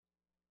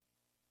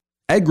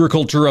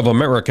Agriculture of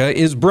America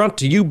is brought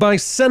to you by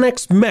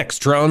Cenex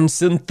Maxtron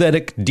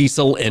synthetic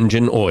diesel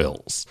engine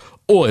oils.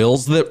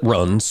 Oils that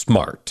run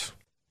smart.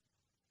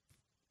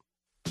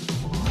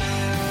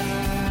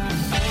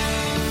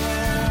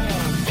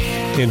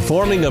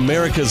 Informing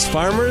America's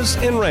farmers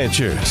and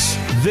ranchers.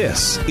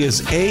 This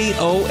is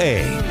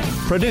AOA,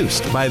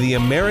 produced by the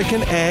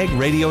American Ag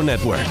Radio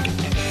Network.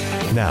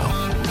 Now,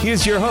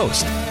 here's your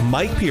host,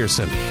 Mike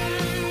Pearson.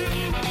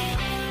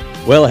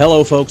 Well,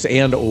 hello, folks,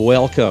 and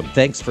welcome.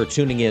 Thanks for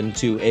tuning in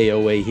to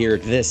AOA here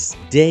this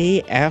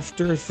day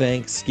after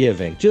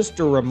Thanksgiving. Just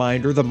a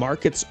reminder, the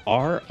markets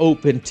are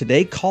open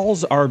today.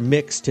 Calls are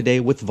mixed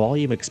today with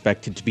volume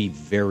expected to be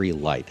very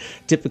light.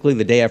 Typically,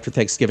 the day after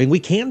Thanksgiving, we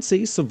can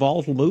see some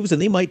volatile moves,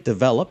 and they might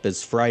develop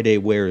as Friday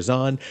wears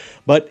on.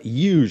 But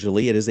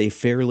usually, it is a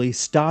fairly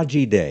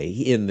stodgy day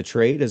in the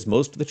trade as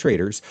most of the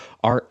traders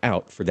are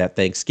out for that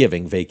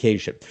Thanksgiving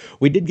vacation.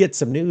 We did get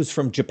some news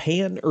from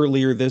Japan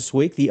earlier this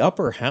week. The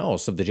upper house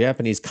of the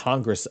Japanese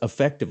Congress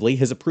effectively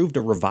has approved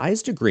a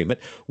revised agreement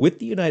with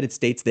the United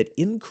States that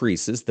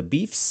increases the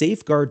beef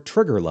safeguard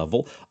trigger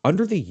level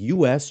under the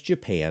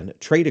U.S.-Japan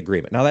trade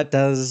agreement. Now,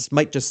 that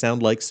might just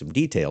sound like some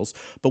details,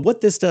 but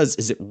what this does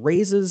is it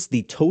raises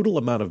the total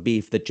amount of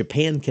beef that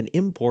Japan can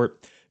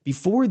import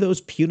before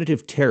those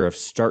punitive tariffs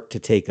start to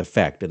take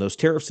effect. And those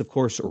tariffs, of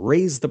course,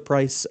 raise the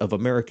price of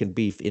American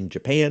beef in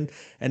Japan,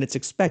 and it's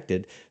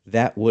expected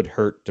that would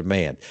hurt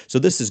demand. So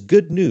this is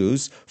good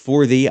news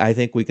for the, I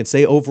think we can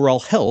say,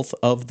 overall health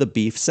of the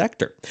beef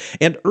sector.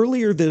 And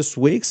earlier this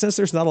week, since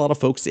there's not a lot of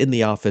folks in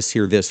the office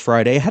here this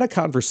Friday, I had a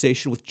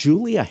conversation with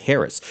Julia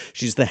Harris.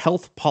 She's the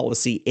health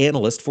policy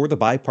analyst for the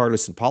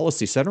Bipartisan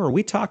Policy Center, and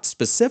we talked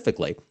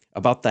specifically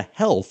about the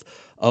health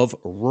of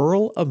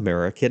rural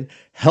American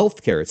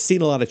healthcare. It's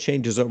seen a lot of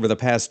changes over the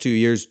past 2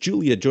 years.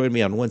 Julia joined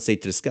me on Wednesday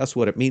to discuss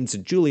what it means.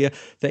 And Julia,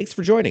 thanks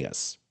for joining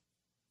us.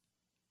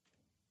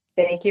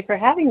 Thank you for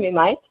having me,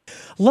 Mike.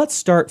 Let's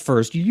start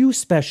first. You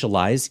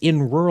specialize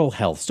in rural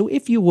health. So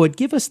if you would,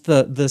 give us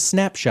the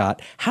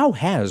snapshot. How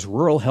has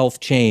rural health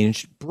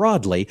changed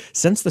broadly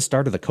since the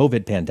start of the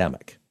COVID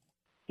pandemic?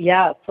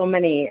 Yeah, so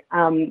many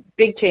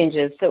big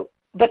changes.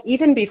 But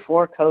even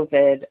before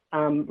COVID,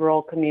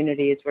 rural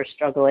communities were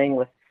struggling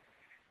with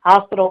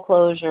hospital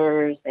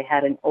closures. They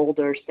had an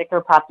older,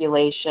 sicker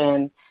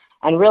population,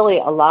 and really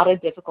a lot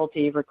of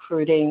difficulty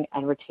recruiting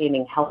and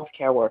retaining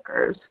healthcare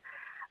workers.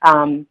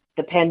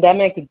 The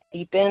pandemic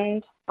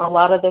deepened a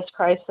lot of this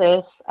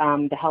crisis.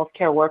 The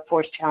healthcare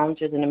workforce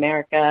challenges in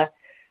America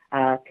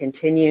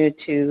continue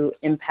to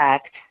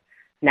impact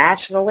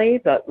nationally,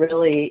 but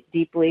really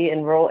deeply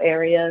in rural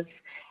areas.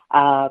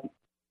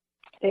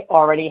 They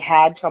already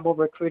had trouble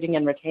recruiting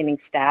and retaining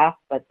staff,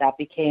 but that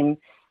became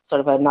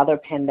sort of another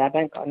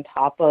pandemic on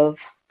top of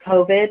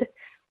COVID.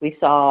 We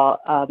saw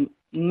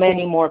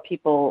many more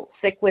people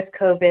sick with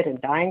COVID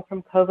and dying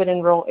from COVID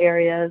in rural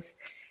areas.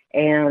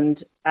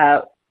 And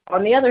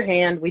on the other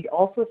hand, we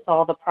also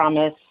saw the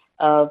promise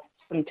of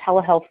some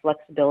telehealth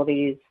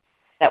flexibilities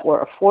that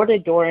were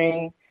afforded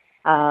during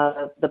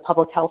the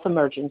public health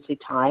emergency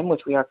time,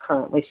 which we are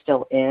currently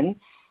still in.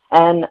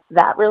 And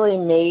that really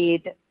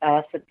made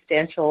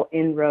substantial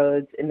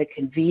inroads in the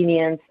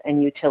convenience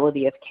and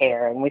utility of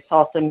care. And we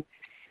saw some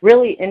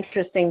really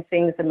interesting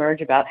things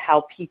emerge about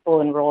how people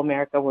in rural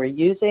America were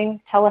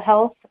using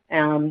telehealth.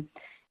 And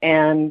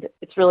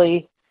it's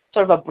really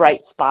sort of a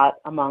bright spot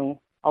among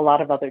a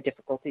lot of other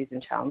difficulties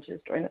and challenges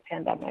during the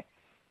pandemic.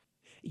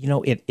 You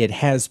know, it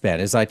has been,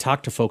 as I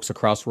talk to folks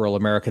across rural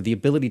America, the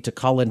ability to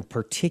call in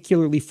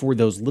particularly for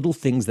those little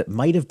things that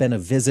might have been a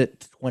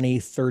visit 20,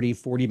 30,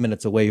 40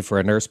 minutes away for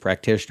a nurse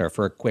practitioner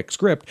for a quick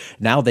script.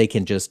 Now they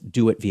can just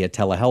do it via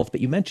telehealth. But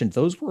you mentioned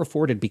those were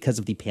afforded because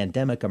of the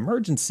pandemic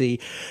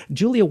emergency.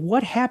 Julia,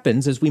 what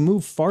happens as we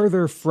move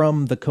farther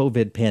from the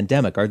COVID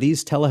pandemic? Are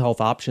these telehealth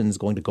options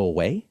going to go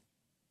away?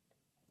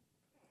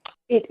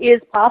 It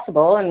is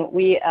possible, and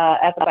we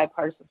at the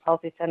Bipartisan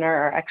Policy Center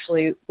are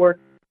actually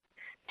working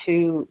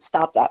to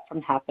stop that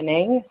from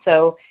happening.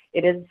 So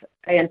it is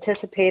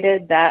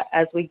anticipated that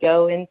as we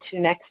go into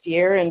next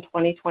year in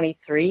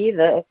 2023,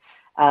 the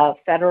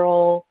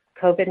federal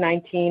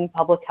COVID-19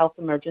 public health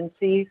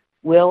emergency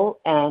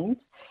will end.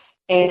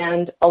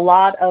 And a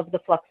lot of the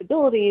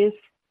flexibilities,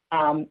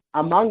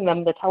 among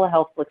them the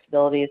telehealth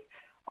flexibilities,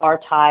 are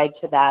tied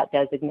to that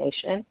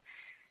designation.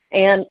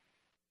 And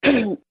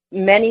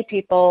many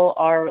people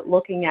are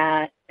looking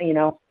at,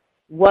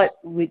 what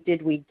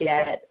did we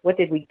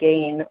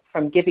gain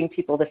from giving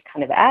people this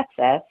kind of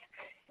access,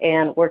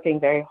 and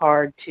working very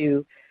hard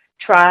to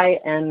try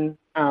and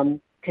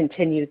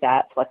continue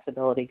that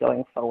flexibility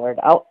going forward.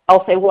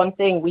 I'll say one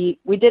thing. We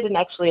did an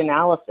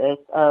analysis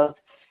of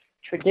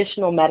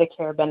traditional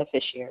Medicare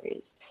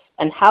beneficiaries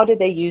and how did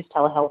they use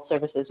telehealth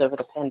services over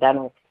the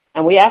pandemic.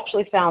 And we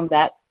actually found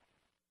that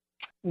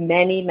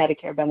many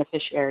Medicare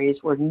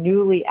beneficiaries were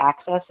newly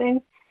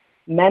accessing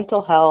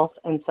mental health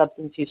and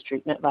substance use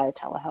treatment via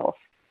telehealth.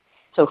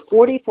 So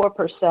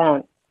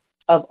 44%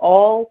 of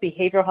all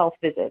behavioral health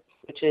visits,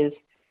 which is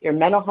your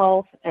mental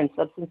health and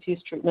substance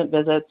use treatment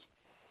visits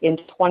in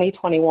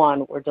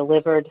 2021, were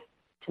delivered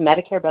to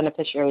Medicare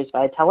beneficiaries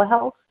via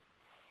telehealth,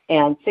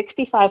 and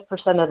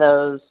 65% of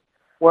those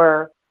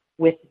were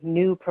with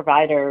new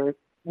provider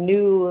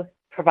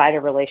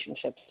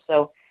relationships.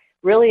 So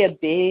really a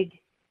big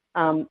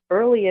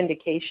early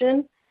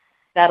indication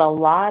that a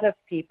lot of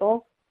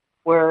people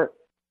were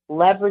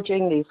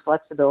leveraging these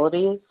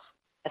flexibilities,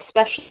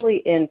 especially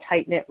in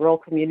tight-knit rural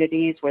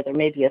communities where there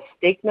may be a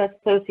stigma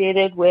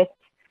associated with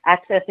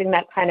accessing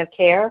that kind of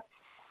care,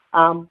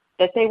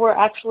 that they were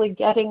actually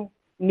getting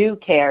new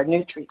care,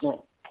 new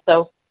treatment.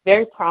 So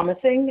very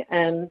promising,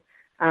 and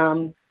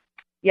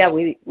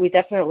we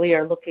definitely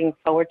are looking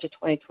forward to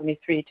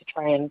 2023 to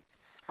try and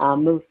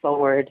move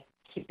forward,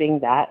 keeping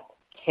that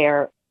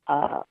care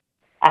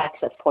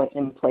access point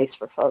in place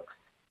for folks.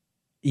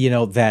 You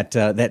know,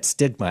 that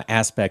stigma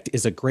aspect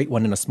is a great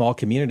one in a small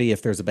community.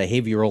 If there's a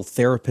behavioral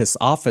therapist's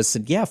office,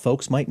 and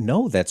folks might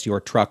know that's your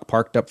truck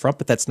parked up front,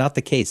 but that's not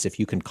the case if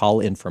you can call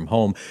in from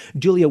home.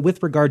 Julia,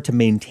 with regard to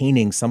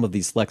maintaining some of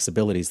these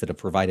flexibilities that have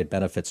provided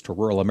benefits to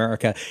rural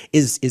America,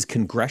 is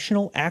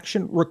congressional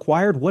action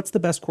required? What's the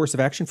best course of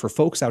action for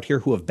folks out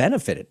here who have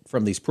benefited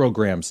from these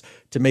programs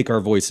to make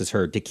our voices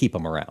heard, to keep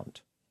them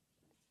around?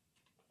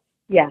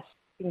 Yes,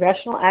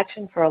 congressional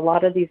action for a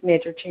lot of these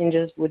major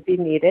changes would be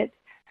needed.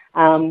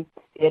 The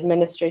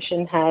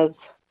administration has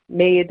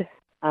made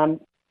of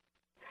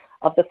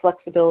the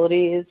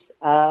flexibilities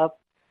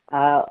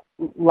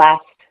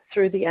last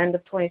through the end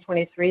of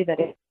 2023 that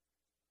it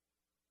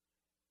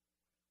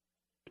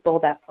people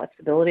that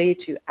flexibility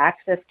to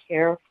access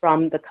care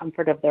from the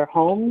comfort of their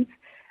homes.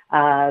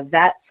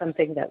 That's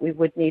something that we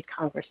would need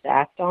Congress to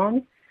act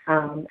on.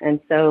 And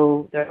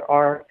so there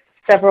are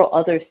several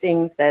other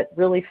things that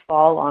really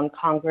fall on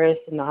Congress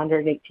and the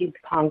 118th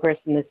Congress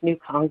and this new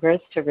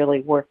Congress to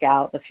really work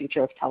out the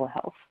future of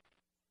telehealth.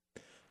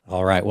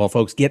 All right. Well,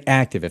 folks, get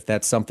active if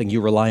that's something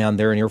you rely on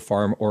there in your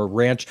farm or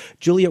ranch.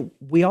 Julia,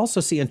 we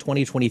also see in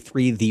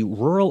 2023 the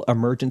Rural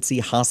Emergency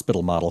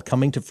Hospital model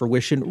coming to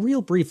fruition.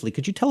 Real briefly,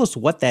 could you tell us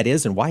what that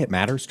is and why it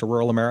matters to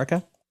rural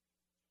America?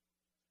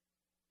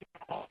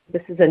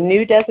 This is a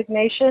new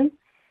designation,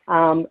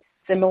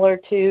 similar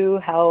to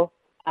how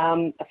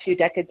a few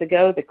decades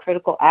ago, the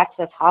critical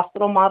access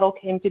hospital model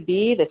came to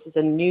be. This is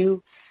a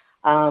new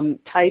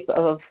type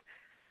of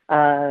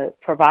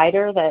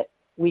provider that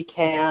we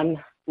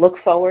can look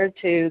forward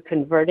to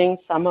converting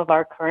some of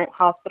our current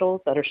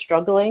hospitals that are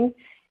struggling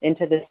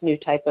into this new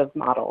type of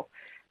model.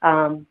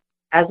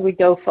 As we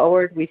go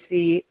forward, we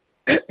see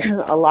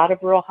a lot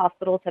of rural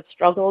hospitals have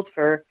struggled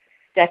for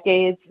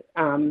decades.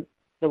 A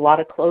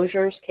lot of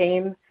closures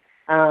came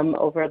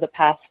over the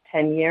past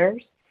 10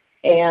 years.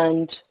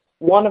 And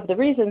one of the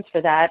reasons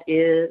for that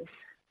is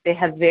they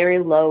have very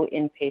low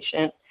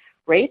inpatient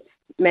rates.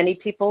 Many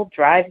people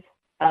drive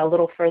a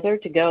little further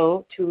to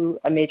go to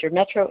a major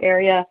metro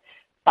area,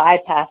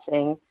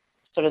 bypassing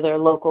sort of their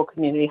local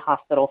community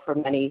hospital for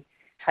many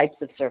types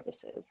of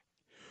services.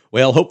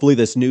 Well, hopefully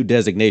this new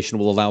designation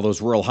will allow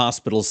those rural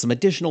hospitals some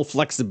additional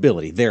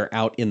flexibility there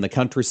out in the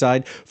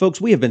countryside. Folks,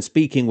 we have been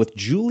speaking with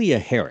Julia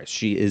Harris.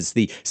 She is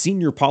the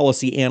Senior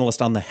Policy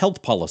Analyst on the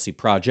Health Policy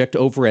Project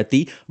over at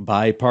the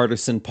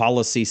Bipartisan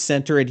Policy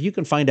Center. And you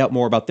can find out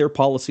more about their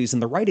policies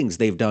and the writings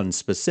they've done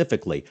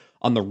specifically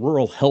on the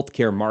rural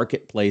healthcare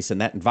marketplace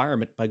and that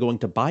environment by going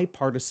to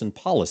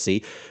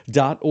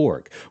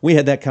bipartisanpolicy.org. We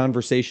had that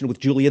conversation with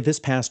Julia this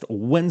past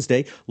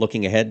Wednesday,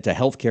 looking ahead to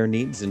healthcare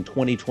needs in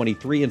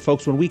 2023. And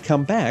folks, when we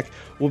come back,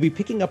 we'll be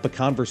picking up a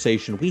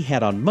conversation we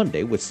had on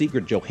Monday with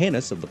Sigrid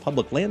Johannes of the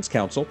Public Lands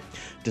Council,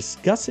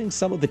 discussing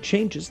some of the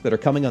changes that are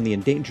coming on the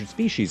endangered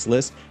species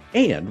list.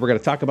 And we're going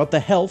to talk about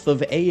the health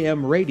of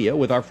AM radio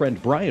with our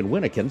friend Brian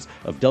Winnekins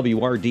of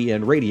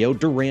WRDN Radio,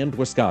 Durand,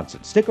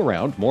 Wisconsin. Stick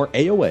around, more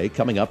AOA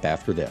coming up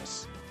after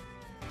this.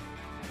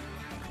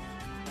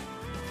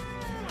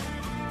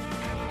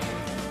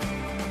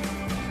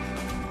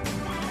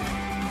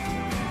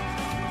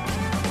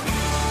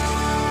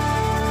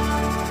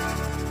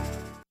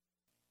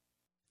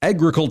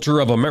 Agriculture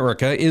of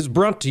America is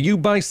brought to you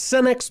by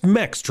Cenex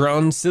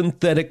Maxtron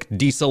synthetic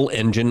diesel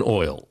engine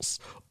oils.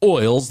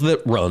 Oils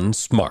that run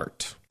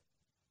smart.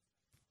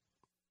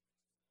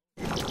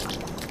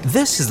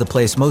 This is the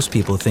place most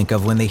people think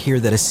of when they hear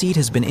that a seed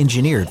has been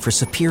engineered for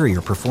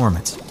superior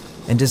performance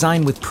and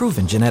designed with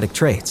proven genetic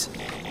traits.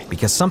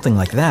 Because something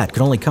like that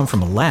could only come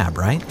from a lab,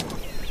 right?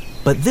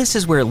 But this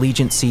is where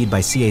Allegiant Seed by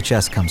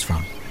CHS comes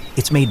from.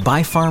 It's made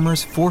by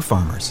farmers for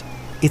farmers.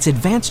 Its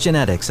advanced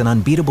genetics and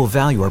unbeatable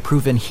value are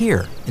proven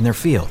here in their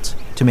fields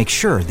to make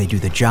sure they do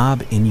the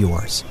job in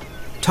yours.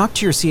 Talk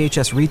to your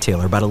CHS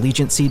retailer about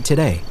Allegiant Seed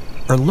today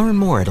or learn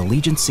more at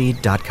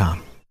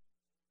AllegiantSeed.com.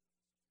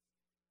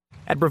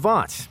 At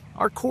Brevant,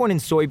 our corn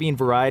and soybean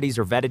varieties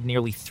are vetted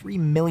nearly 3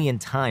 million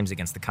times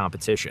against the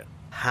competition.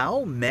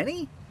 How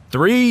many?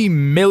 3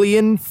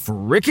 million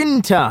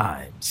frickin'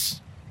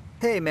 times.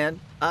 Hey man,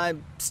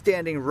 I'm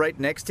standing right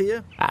next to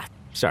you.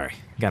 Sorry,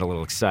 got a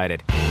little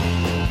excited.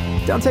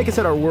 Don't take us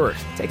at our word,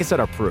 take us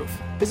at our proof.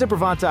 Visit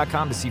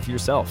Brevant.com to see for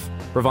yourself.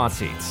 Brevant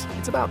Seeds,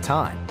 it's about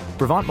time.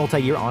 Brevant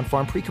multi-year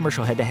on-farm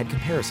pre-commercial head-to-head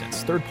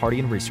comparisons, third-party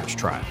and research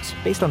trials,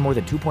 based on more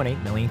than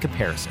 2.8 million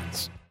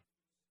comparisons.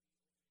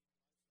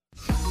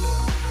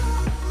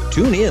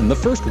 Tune in the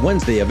first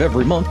Wednesday of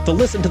every month to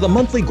listen to the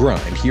Monthly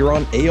Grind here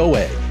on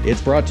AOA. It's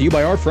brought to you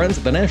by our friends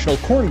at the National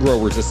Corn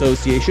Growers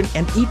Association,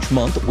 and each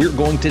month we're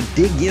going to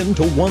dig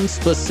into one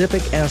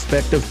specific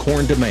aspect of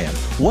corn demand.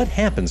 What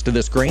happens to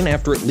this grain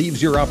after it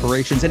leaves your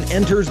operations and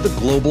enters the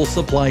global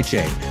supply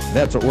chain?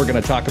 That's what we're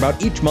going to talk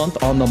about each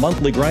month on the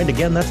Monthly Grind.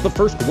 Again, that's the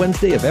first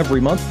Wednesday of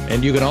every month,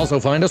 and you can also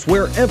find us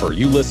wherever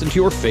you listen to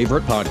your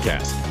favorite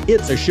podcast.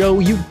 It's a show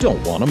you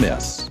don't want to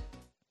miss.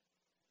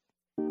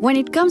 When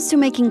it comes to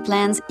making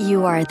plans,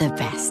 you are the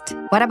best.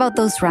 What about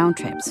those round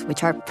trips,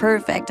 which are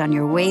perfect on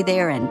your way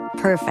there and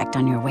perfect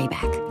on your way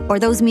back? Or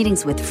those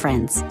meetings with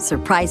friends,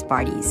 surprise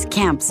parties,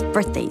 camps,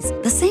 birthdays?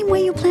 The same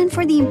way you plan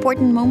for the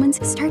important moments,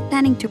 start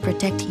planning to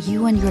protect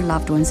you and your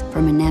loved ones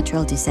from a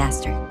natural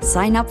disaster.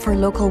 Sign up for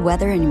local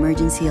weather and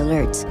emergency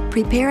alerts.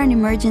 Prepare an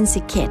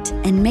emergency kit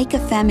and make a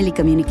family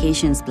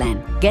communications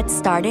plan. Get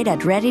started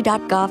at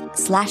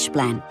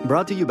ready.gov/plan.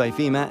 Brought to you by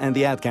FEMA and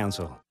the Ad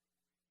Council.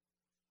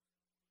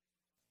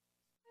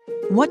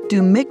 What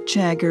do Mick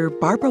Jagger,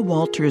 Barbara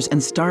Walters,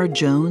 and Star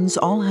Jones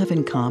all have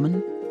in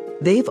common?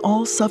 They've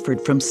all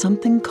suffered from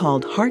something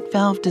called heart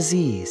valve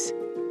disease.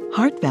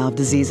 Heart valve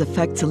disease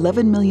affects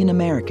 11 million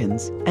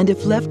Americans, and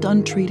if left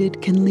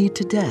untreated, can lead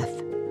to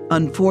death.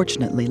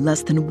 Unfortunately,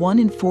 less than 1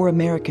 in 4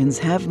 Americans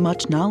have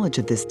much knowledge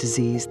of this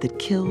disease that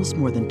kills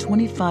more than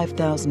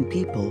 25,000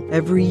 people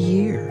every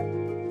year.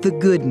 The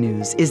good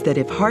news is that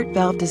if heart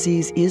valve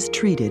disease is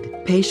treated,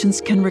 patients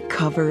can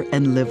recover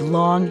and live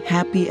long,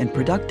 happy, and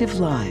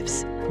productive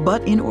lives.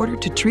 But in order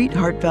to treat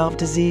heart valve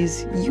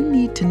disease, you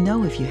need to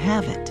know if you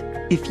have it.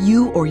 If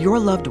you or your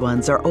loved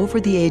ones are over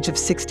the age of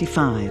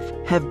 65,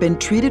 have been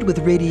treated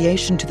with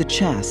radiation to the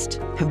chest,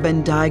 have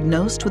been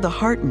diagnosed with a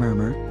heart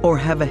murmur, or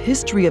have a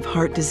history of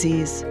heart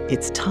disease,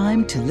 it's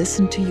time to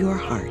listen to your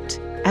heart.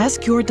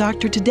 Ask your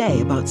doctor today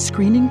about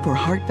screening for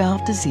heart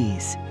valve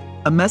disease.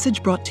 A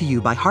message brought to you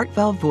by Heart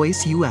Valve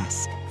Voice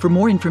US. For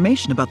more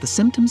information about the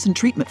symptoms and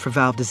treatment for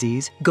valve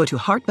disease, go to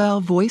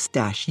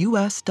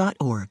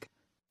heartvalvevoice-us.org.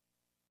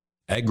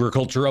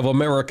 Agriculture of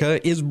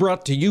America is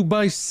brought to you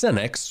by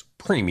Cenex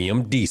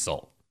Premium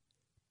Diesel.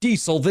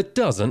 Diesel that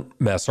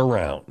doesn't mess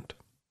around.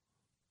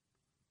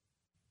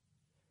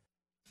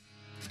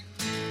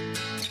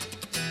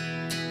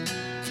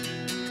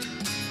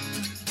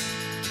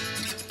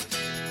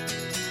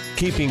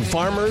 Keeping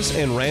farmers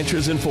and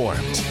ranchers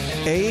informed.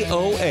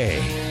 AOA.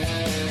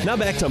 Now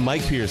back to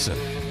Mike Pearson.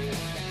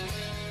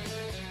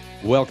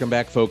 Welcome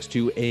back, folks,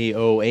 to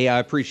AOA. I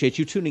appreciate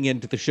you tuning in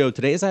to the show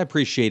today, as I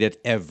appreciate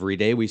it every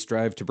day. We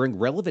strive to bring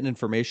relevant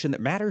information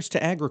that matters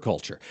to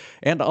agriculture.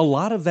 And a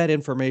lot of that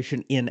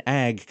information in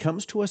ag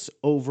comes to us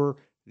over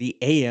the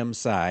AM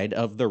side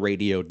of the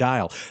radio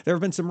dial. There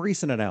have been some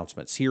recent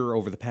announcements here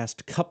over the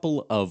past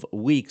couple of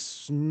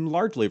weeks,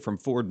 largely from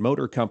Ford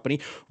Motor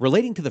Company,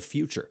 relating to the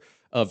future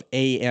of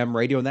AM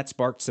radio, and that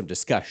sparked some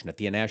discussion at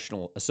the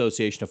National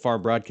Association of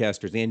Farm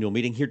Broadcasters annual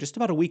meeting here just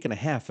about a week and a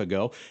half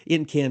ago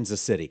in Kansas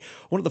City.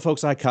 One of the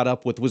folks I caught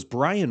up with was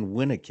Brian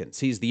Winnekins.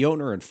 He's the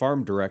owner and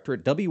farm director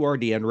at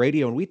WRDN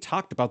Radio, and we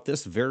talked about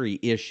this very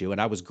issue, and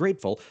I was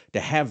grateful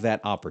to have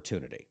that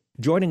opportunity.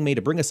 Joining me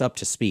to bring us up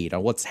to speed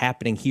on what's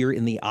happening here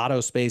in the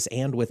auto space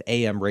and with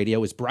AM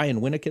radio is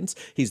Brian Winnekins.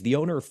 He's the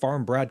owner of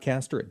Farm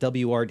Broadcaster at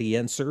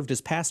WRDN, served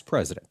as past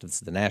president of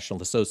the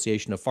National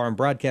Association of Farm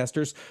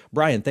Broadcasters.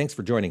 Brian, thanks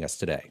for joining us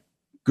today.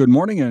 Good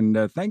morning,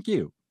 and thank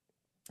you.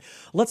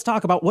 Let's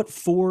talk about what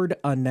Ford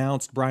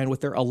announced, Brian,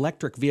 with their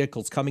electric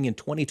vehicles coming in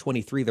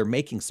 2023. They're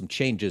making some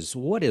changes.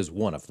 What is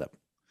one of them?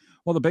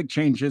 Well, the big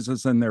change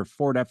is in their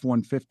Ford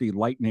F-150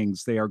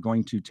 Lightnings. They are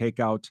going to take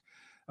out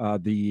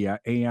the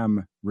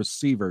AM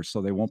receiver,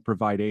 so they won't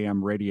provide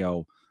AM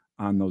radio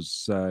on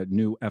those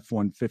new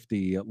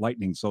F-150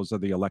 Lightnings. Those are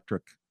the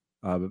electric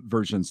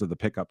versions of the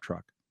pickup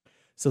truck.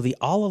 So the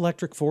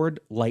all-electric Ford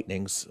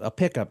Lightnings, a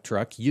pickup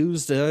truck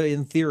used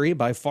in theory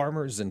by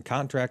farmers and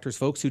contractors,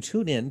 folks who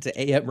tune in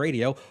to AM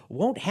radio,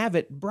 won't have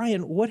it.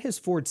 Brian, what has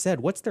Ford said?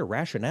 What's their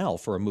rationale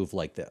for a move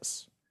like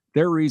this?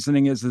 Their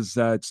reasoning is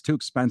it's too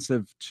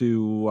expensive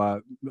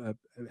to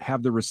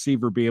have the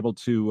receiver be able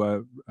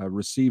to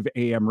receive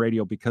AM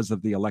radio because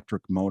of the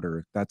electric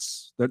motor.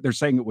 They're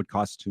saying it would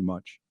cost too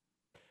much.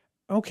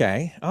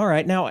 Okay. All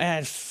right. Now,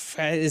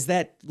 is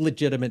that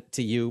legitimate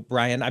to you,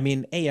 Brian? I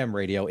mean, AM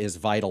radio is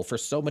vital for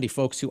so many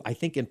folks who I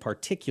think in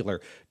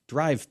particular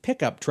drive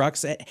pickup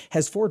trucks.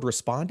 Has Ford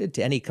responded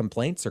to any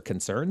complaints or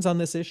concerns on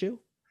this issue?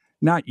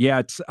 Not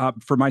yet.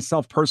 For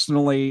myself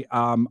personally,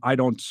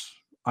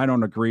 I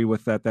don't agree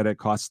with that it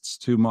costs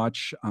too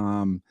much.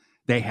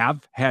 They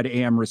have had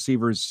AM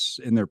receivers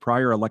in their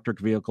prior electric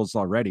vehicles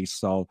already.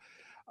 So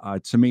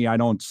to me, I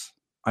don't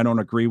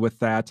agree with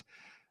that.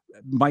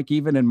 Mike,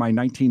 even in my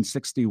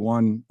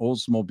 1961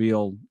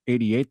 Oldsmobile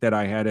 88 that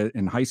I had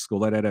in high school,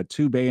 that had a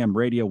tube AM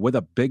radio with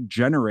a big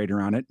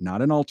generator on it,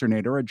 not an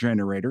alternator, a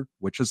generator,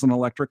 which is an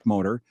electric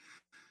motor.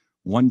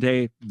 One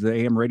day the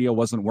AM radio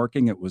wasn't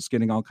working. It was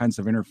getting all kinds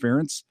of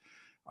interference.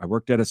 I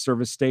worked at a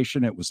service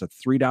station. It was a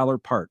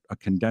 $3 part, a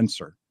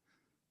condenser.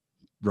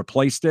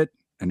 Replaced it,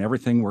 and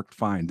everything worked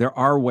fine. There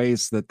are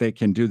ways that they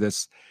can do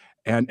this.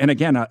 And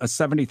again, a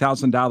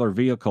 $70,000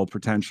 vehicle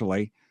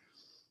potentially,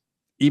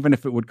 even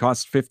if it would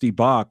cost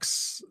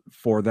 $50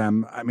 for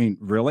them, I mean,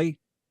 really?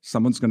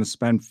 Someone's going to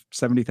spend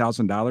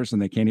 $70,000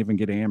 and they can't even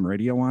get AM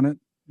radio on it?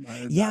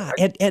 Yeah,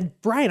 and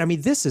Brian, I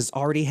mean, this is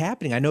already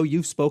happening. I know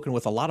you've spoken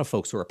with a lot of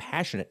folks who are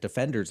passionate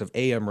defenders of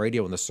AM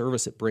radio and the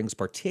service it brings,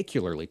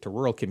 particularly to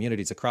rural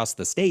communities across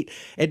the state.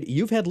 And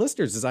you've had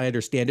listeners, as I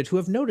understand it, who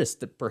have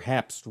noticed that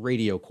perhaps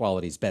radio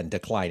quality's been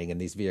declining in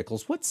these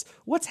vehicles.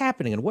 What's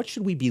happening, and what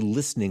should we be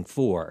listening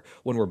for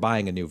when we're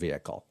buying a new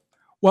vehicle?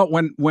 Well,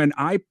 when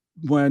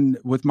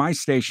with my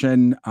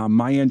station,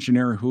 my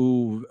engineer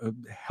who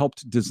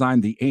helped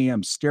design the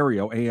AM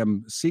stereo,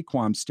 AM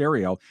Sequam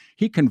stereo,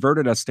 he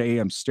converted us to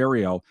AM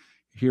stereo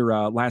here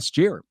last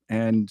year.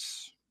 And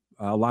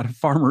a lot of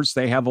farmers,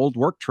 they have old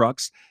work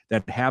trucks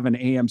that have an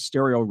AM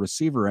stereo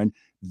receiver, and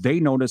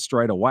they noticed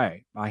right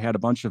away. I had a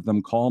bunch of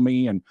them call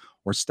me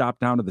or stop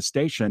down to the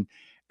station,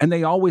 and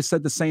they always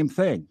said the same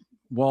thing.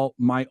 Well,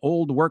 my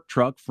old work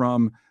truck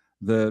from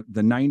the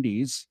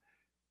 90s,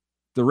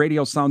 the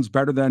radio sounds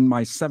better than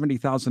my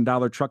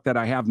 $70,000 truck that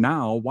I have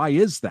now. Why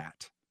is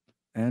that?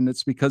 And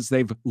it's because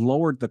they've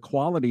lowered the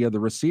quality of the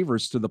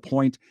receivers to the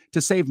point to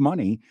save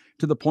money,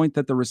 to the point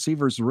that the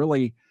receivers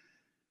really,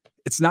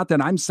 it's not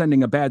that I'm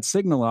sending a bad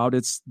signal out.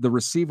 It's the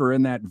receiver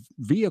in that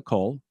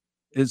vehicle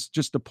is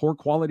just a poor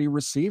quality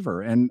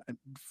receiver. And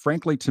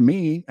frankly, to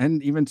me,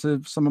 and even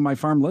to some of my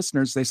farm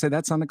listeners, they say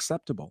that's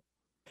unacceptable.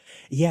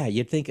 Yeah,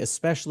 you'd think,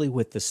 especially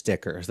with the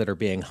stickers that are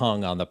being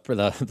hung on the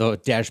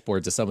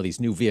dashboards of some of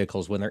these new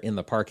vehicles when they're in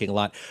the parking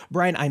lot.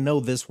 Brian, I know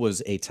this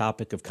was a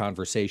topic of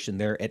conversation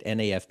there at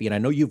NAFB, and I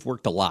know you've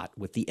worked a lot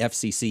with the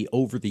FCC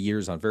over the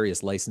years on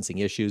various licensing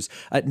issues.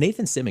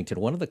 Nathan Symington,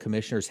 one of the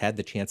commissioners, had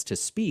the chance to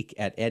speak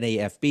at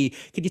NAFB.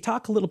 Could you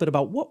talk a little bit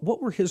about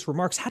what were his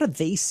remarks? How do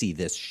they see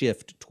this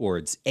shift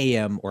towards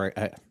AM, or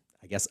I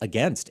guess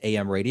against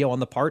AM radio on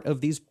the part of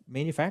these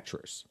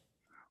manufacturers?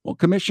 Well,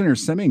 Commissioner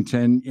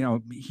Symington,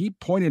 he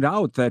pointed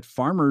out that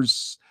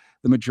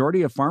the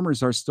majority of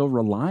farmers are still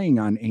relying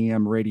on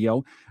AM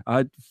radio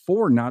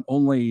for not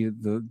only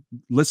the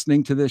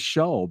listening to this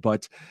show,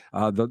 but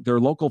their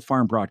local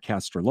farm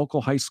broadcaster, local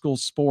high school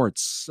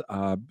sports,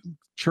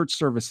 church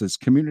services,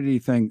 community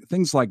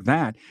things like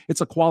that.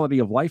 It's a quality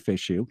of life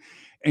issue.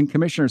 And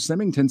Commissioner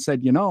Symington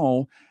said,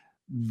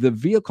 the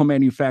vehicle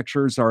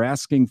manufacturers are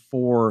asking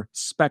for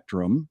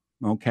spectrum,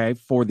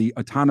 for the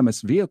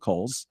autonomous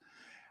vehicles.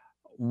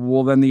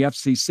 Well, then the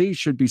FCC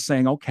should be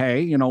saying,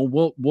 okay,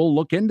 we'll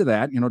look into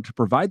that, to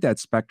provide that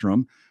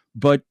spectrum,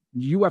 but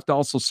you have to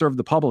also serve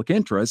the public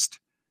interest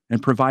in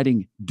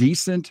providing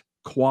decent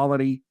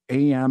quality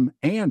AM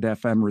and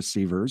FM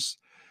receivers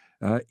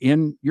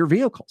in your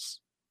vehicles.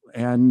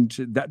 And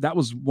that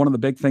was one of the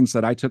big things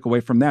that I took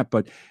away from that.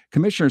 But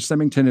Commissioner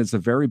Symington is a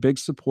very big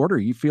supporter.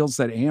 He feels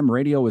that AM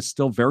radio is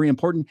still very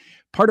important.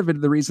 Part of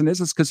it, the reason is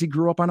because he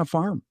grew up on a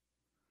farm.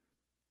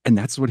 And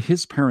that's what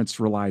his parents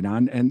relied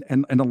on, and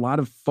a lot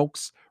of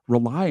folks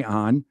rely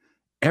on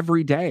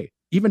every day,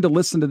 even to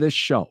listen to this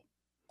show.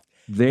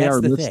 They are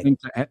listening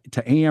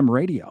to AM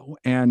radio,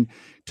 and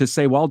to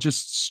say, well,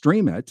 just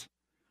stream it.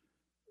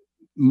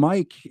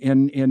 Mike,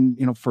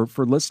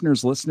 for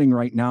listeners listening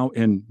right now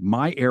in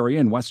my area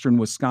in Western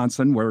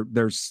Wisconsin, where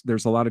there's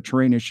a lot of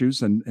terrain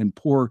issues and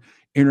poor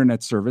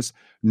internet service,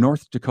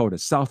 North Dakota,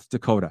 South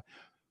Dakota,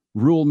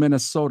 rural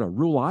Minnesota,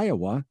 rural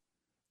Iowa,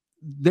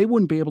 they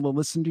wouldn't be able to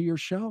listen to your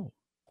show.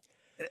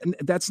 And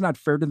that's not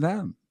fair to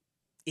them.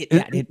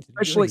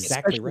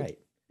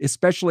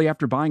 Especially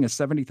after buying a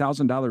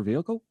 $70,000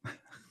 vehicle.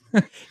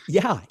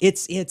 Yeah,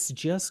 it's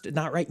just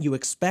not right. You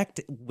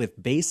expect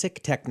with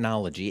basic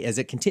technology as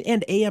it continues,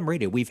 and AM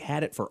radio, we've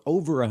had it for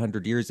over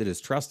 100 years. It is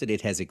trusted.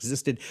 It has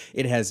existed.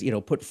 It has,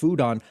 put food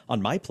on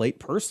my plate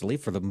personally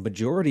for the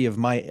majority of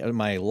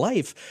my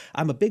life.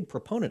 I'm a big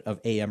proponent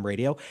of AM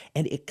radio,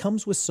 and it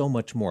comes with so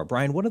much more.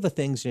 Brian, one of the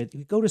things, you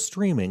go to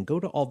streaming, go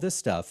to all this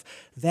stuff,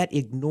 that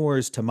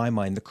ignores, to my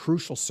mind, the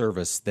crucial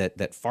service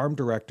that farm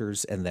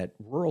directors and that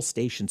rural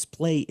stations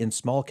play in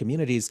small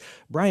communities.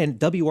 Brian,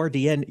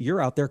 WRDN,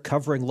 you're out there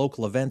covering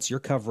local events, you're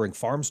covering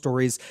farm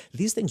stories.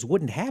 These things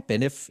wouldn't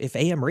happen if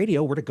AM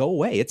radio were to go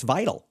away. It's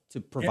vital to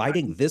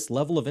providing this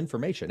level of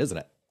information, isn't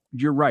it?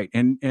 You're right.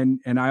 And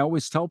I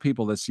always tell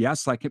people this.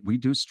 Yes, we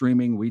do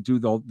streaming, we do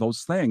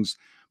those things,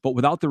 but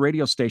without the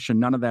radio station,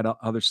 none of that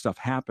other stuff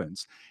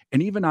happens.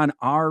 And even on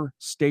our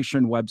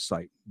station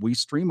website, we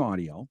stream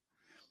audio.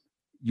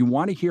 You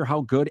want to hear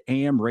how good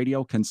AM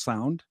radio can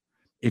sound?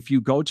 If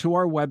you go to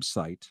our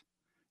website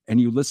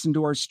and you listen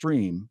to our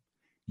stream,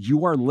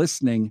 you are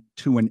listening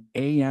to an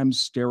AM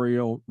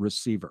stereo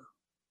receiver.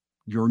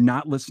 You're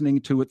not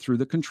listening to it through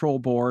the control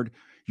board.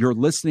 You're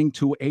listening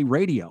to a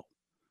radio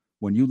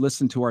when you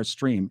listen to our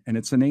stream, and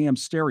it's an AM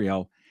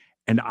stereo.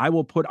 And I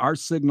will put our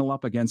signal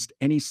up against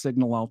any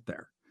signal out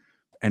there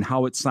and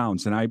how it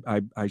sounds. And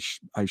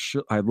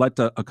I let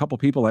a couple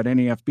people at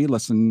NAFB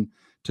listen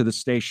to the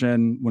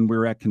station when we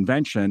were at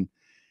convention,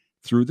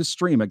 through the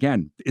stream.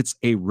 Again, it's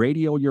a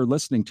radio you're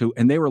listening to.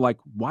 And they were like,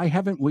 why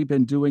haven't we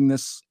been doing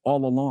this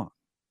all along?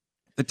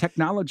 The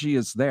technology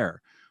is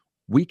there.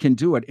 We can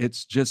do it.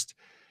 It's just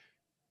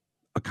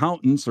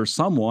accountants or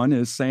someone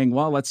is saying,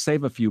 well, let's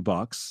save a few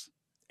bucks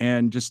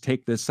and just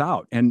take this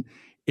out. And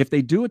if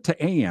they do it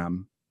to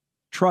AM,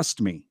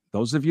 trust me,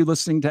 those of you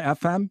listening to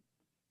FM,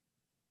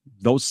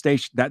 those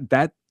stations,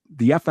 that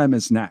the FM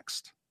is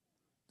next.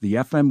 The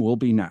FM will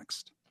be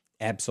next.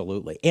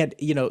 Absolutely. And,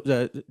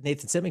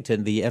 Nathan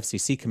Symington, the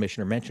FCC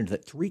commissioner, mentioned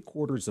that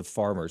 3/4 of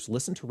farmers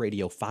listen to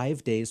radio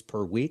 5 days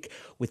per week,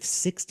 with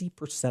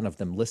 60% of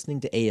them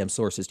listening to AM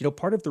sources.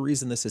 Part of the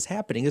reason this is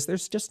happening is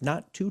there's just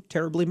not too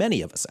terribly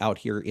many of us out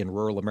here in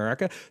rural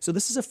America. So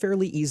this is a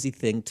fairly easy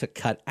thing to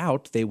cut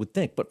out, they would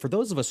think. But for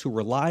those of us who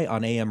rely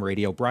on AM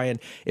radio, Brian,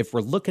 if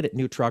we're looking at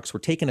new trucks, we're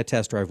taking a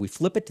test drive, we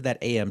flip it to that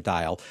AM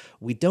dial,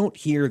 we don't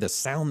hear the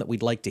sound that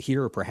we'd like to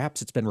hear, or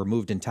perhaps it's been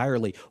removed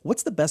entirely.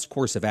 What's the best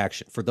course of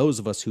action for those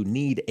of us who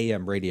need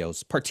AM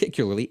radios,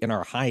 particularly in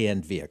our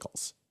high-end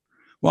vehicles?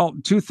 Well,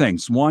 two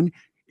things. One,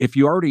 if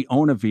you already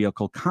own a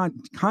vehicle,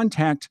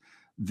 contact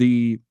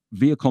the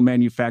vehicle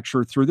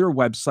manufacturer through their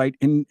website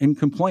and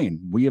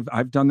complain.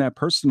 I've done that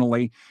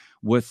personally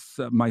with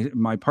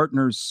my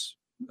partner's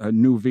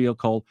new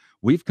vehicle.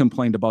 We've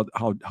complained about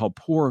how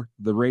poor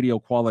the radio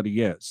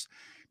quality is.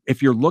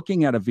 If you're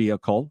looking at a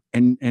vehicle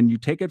and you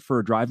take it for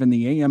a drive and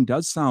the AM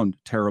does sound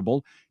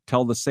terrible,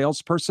 tell the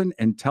salesperson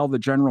and tell the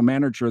general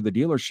manager of the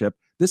dealership,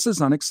 this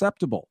is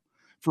unacceptable.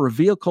 For a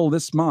vehicle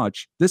this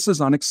much, this is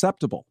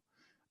unacceptable.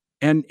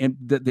 And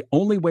the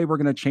only way we're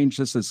going to change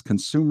this as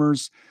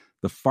consumers,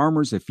 the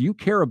farmers, if you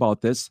care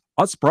about this,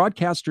 us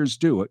broadcasters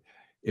do it.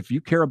 If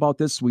you care about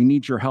this, we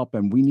need your help,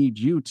 and we need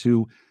you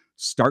to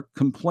start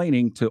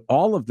complaining to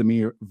all of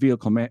the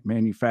vehicle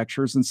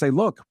manufacturers and say,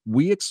 look,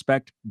 we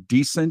expect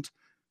decent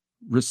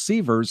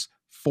receivers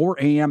for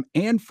AM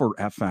and for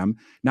FM,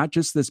 not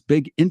just this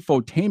big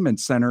infotainment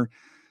center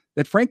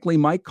that, frankly,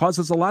 Mike,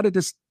 causes a lot of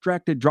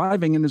distracted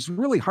driving and is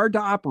really hard to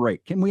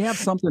operate. Can we have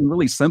something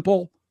really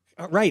simple?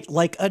 Right,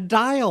 like a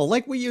dial,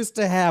 like we used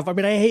to have. I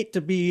mean, I hate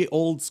to be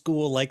old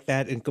school like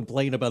that and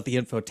complain about the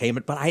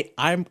infotainment, but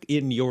I'm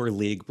in your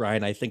league,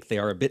 Brian. I think they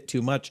are a bit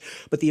too much.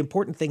 But the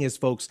important thing is,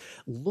 folks,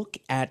 look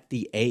at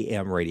the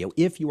AM radio.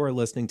 If you are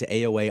listening to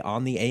AOA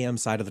on the AM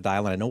side of the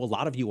dial, and I know a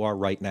lot of you are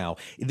right now,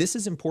 this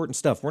is important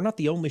stuff. We're not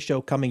the only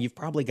show coming. You've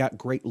probably got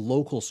great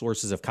local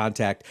sources of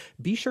contact.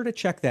 Be sure to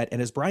check that.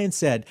 And as Brian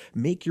said,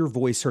 make your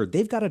voice heard.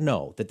 They've got to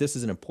know that this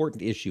is an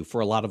important issue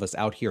for a lot of us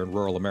out here in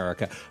rural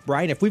America.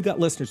 Brian, if we've got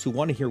listeners who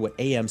want to hear what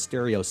AM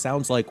stereo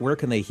sounds like, where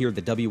can they hear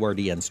the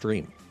WRDN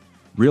stream?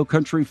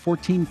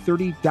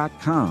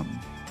 RealCountry1430.com.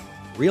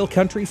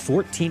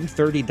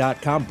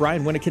 RealCountry1430.com.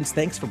 Brian Winnikins,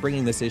 thanks for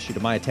bringing this issue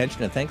to my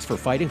attention, and thanks for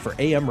fighting for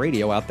AM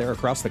radio out there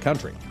across the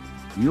country.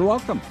 You're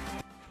welcome.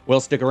 Well,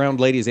 stick around,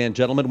 ladies and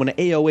gentlemen. When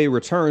AOA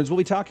returns, we'll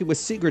be talking with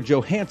Sigrid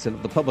Johansson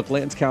of the Public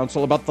Lands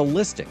Council about the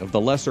listing of the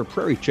lesser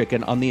prairie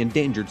chicken on the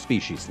endangered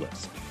species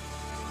list.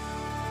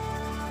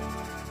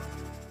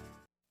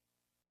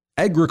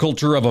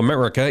 Agriculture of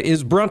America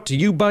is brought to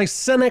you by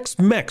Cenex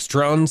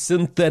Maxtron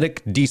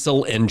synthetic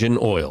diesel engine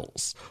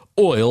oils.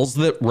 Oils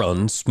that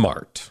run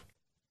smart.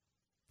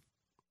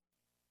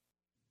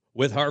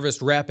 With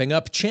harvest wrapping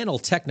up, Channel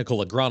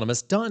technical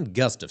agronomist Don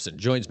Gustafson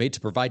joins me to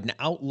provide an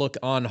outlook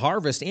on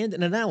harvest and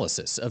an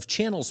analysis of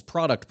Channel's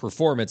product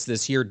performance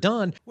this year.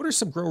 Don, what are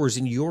some growers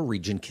in your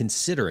region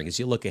considering as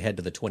you look ahead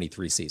to the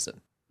 23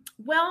 season?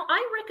 Well,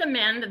 I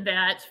recommend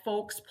that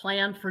folks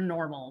plan for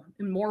normal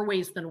in more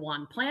ways than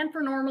one. Plan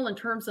for normal in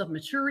terms of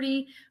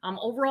maturity.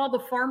 Overall,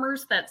 the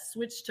farmers that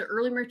switched to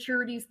early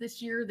maturities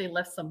this year, they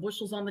left some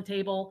bushels on the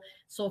table.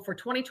 So for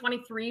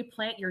 2023,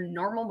 plant your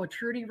normal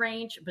maturity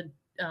range, but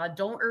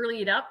don't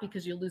early it up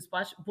because you lose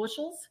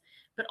bushels.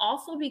 But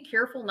also be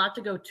careful not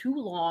to go too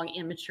long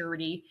in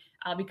maturity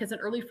because an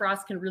early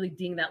frost can really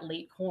ding that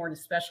late corn,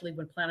 especially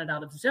when planted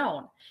out of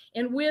zone.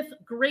 And with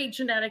great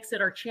genetics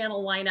at our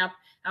Channel lineup,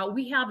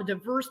 we have a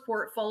diverse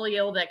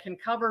portfolio that can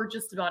cover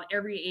just about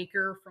every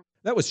acre.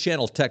 That was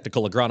Channel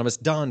technical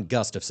agronomist Don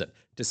Gustafson.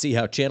 To see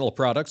how Channel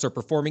products are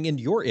performing in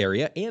your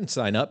area and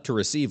sign up to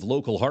receive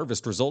local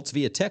harvest results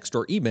via text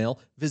or email,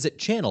 visit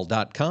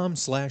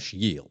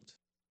channel.com/yield.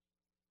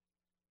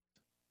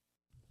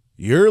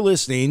 You're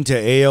listening to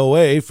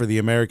AOA for the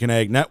American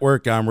Ag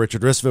Network. I'm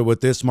Richard Risva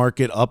with this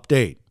market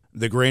update.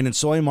 The grain and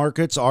soy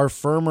markets are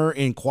firmer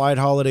in quiet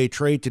holiday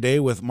trade today,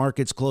 with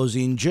markets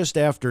closing just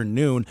after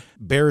noon.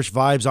 Bearish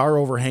vibes are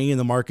overhanging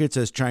the markets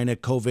as China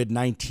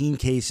COVID-19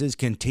 cases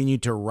continue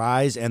to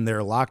rise and their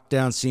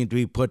lockdowns seem to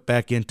be put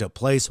back into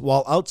place,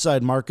 while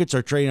outside markets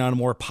are trading on a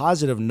more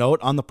positive note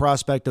on the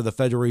prospect of the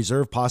Federal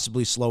Reserve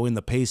possibly slowing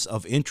the pace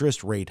of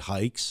interest rate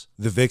hikes.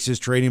 The VIX is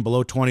trading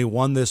below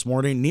 21 this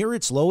morning, near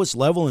its lowest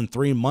level in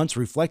 3 months,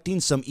 reflecting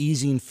some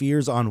easing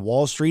fears on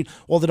Wall Street,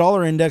 while the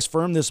dollar index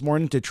firmed this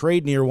morning to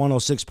trade near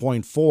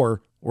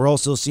 106.4. We're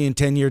also seeing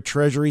 10-year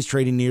treasuries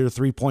trading near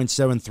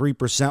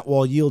 3.73%,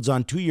 while yields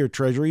on 2-year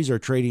treasuries are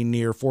trading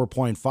near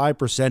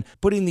 4.5%,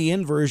 putting the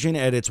inversion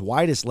at its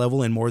widest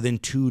level in more than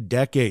 2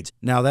 decades.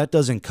 Now, that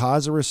doesn't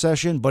cause a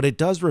recession, but it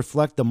does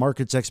reflect the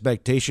market's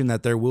expectation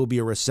that there will be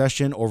a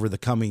recession over the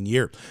coming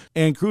year.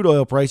 And crude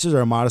oil prices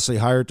are modestly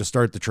higher to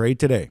start the trade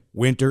today.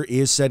 Winter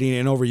is setting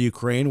in over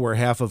Ukraine, where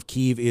half of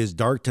Kyiv is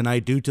dark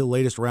tonight due to the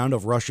latest round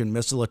of Russian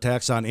missile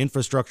attacks on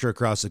infrastructure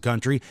across the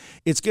country.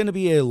 It's going to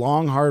be a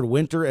long, hard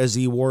winter as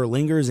the war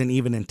lingers and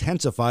even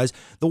intensifies.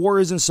 The war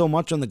isn't so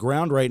much on the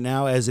ground right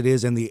now as it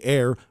is in the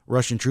air.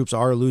 Russian troops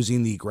are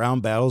losing the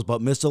ground battles, but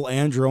missile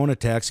and drone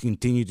attacks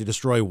continue to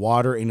destroy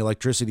water and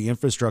electricity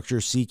infrastructure,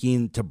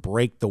 seeking to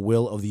break the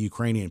will of the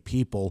Ukrainian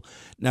people.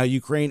 Now,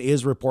 Ukraine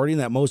is reporting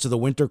that most of the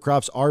winter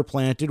crops are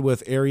planted,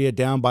 with area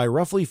down by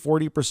roughly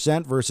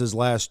 40% versus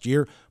last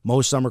year.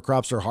 Most summer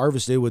crops are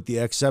harvested with the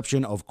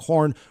exception of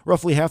corn.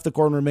 Roughly half the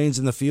corn remains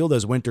in the field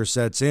as winter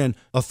sets in.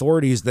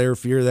 Authorities there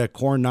fear that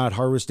corn not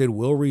harvested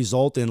will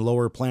result in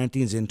lower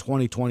plantings in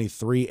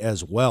 2023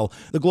 as well.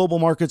 The global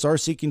markets are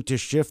seeking to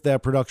shift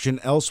that production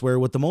elsewhere,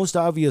 with the most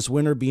obvious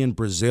winner being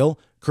Brazil.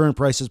 Current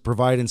prices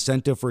provide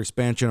incentive for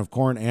expansion of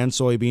corn and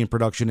soybean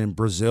production in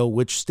Brazil,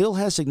 which still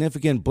has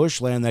significant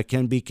bushland that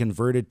can be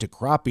converted to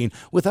cropping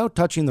without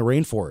touching the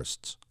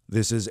rainforests.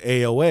 This is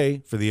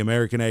AOA for the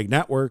American Ag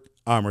Network.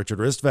 I'm Richard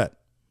Ristvet.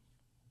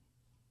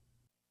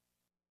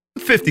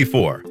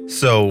 54.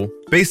 So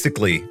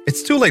basically,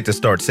 it's too late to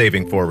start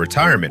saving for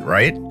retirement,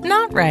 right?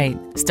 Not right.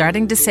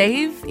 Starting to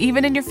save,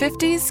 even in your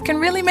 50s, can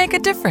really make a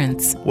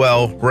difference.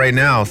 Well, right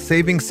now,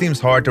 saving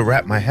seems hard to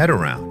wrap my head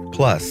around.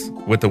 Plus,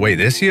 with the way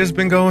this year's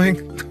been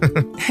going...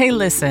 Hey,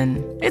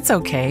 listen, it's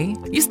okay.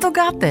 You still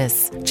got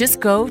this. Just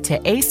go to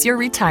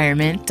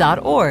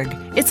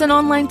aceyourretirement.org. It's an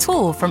online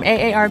tool from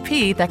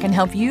AARP that can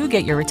help you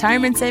get your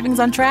retirement savings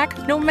on track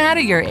no matter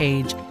your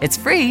age. It's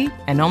free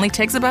and only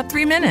takes about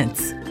 3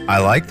 minutes. I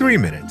like 3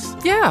 minutes.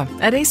 Yeah,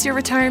 at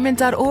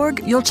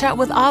aceyourretirement.org, you'll chat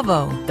with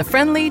Avo, the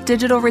friendly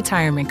digital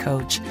retirement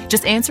coach.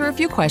 Just answer a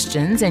few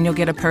questions and you'll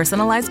get a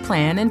personalized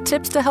plan and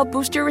tips to help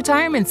boost your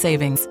retirement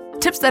savings.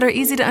 Tips that are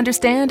easy to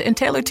understand and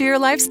tailored to your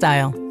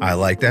lifestyle. I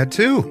like that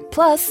too.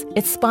 Plus,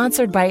 it's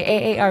sponsored by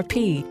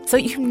AARP, so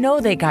you know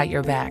they got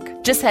your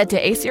back. Just head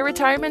to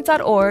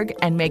aceyourretirement.org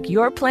and make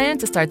your plan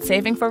to start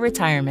saving for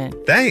retirement.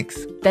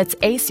 Thanks. That's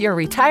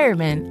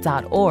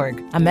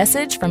aceyourretirement.org. A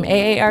message from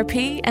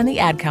AARP and the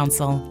Ad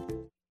Council.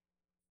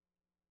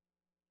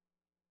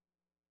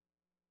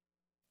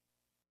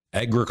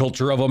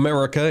 Agriculture of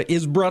America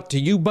is brought to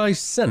you by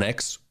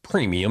Cenex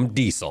Premium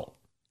Diesel.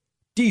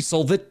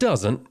 Diesel that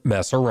doesn't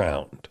mess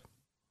around.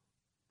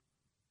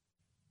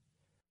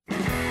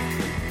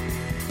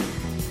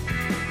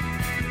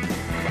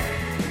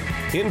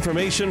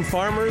 Information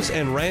farmers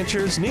and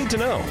ranchers need to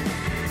know.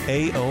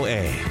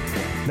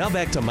 AOA. Now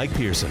back to Mike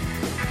Pearson.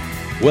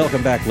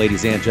 Welcome back,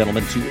 ladies and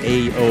gentlemen, to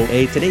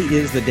AOA. Today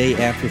is the day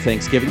after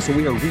Thanksgiving, so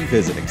we are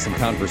revisiting some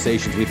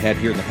conversations we've had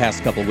here in the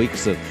past couple of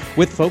weeks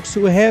with folks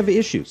who have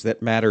issues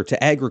that matter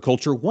to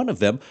agriculture. One of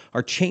them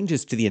are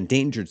changes to the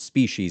endangered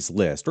species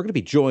list. We're going to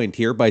be joined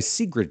here by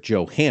Sigrid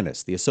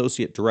Johannes, the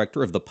Associate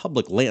Director of the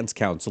Public Lands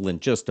Council,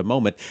 in just a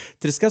moment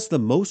to discuss the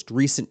most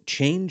recent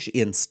change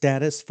in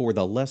status for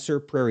the lesser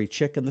prairie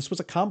chicken. This was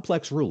a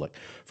complex ruling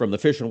from the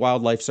Fish and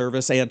Wildlife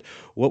Service, and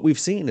what we've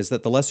seen is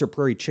that the lesser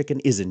prairie chicken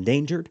is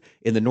endangered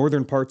in the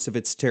northern parts of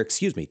its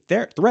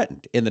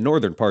threatened in the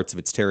northern parts of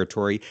its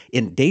territory,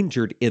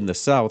 endangered in the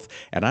south.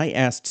 And I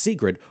asked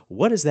Sigrid,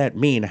 what does that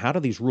mean? How do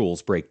these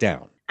rules break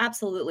down?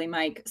 Absolutely,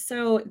 Mike.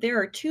 So there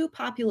are 2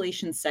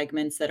 population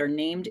segments that are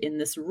named in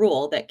this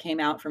rule that came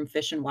out from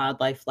Fish and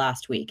Wildlife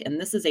last week.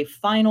 And this is a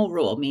final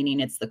rule,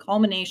 meaning it's the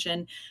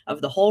culmination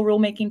of the whole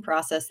rulemaking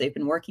process. They've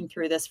been working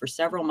through this for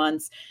several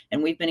months,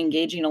 and we've been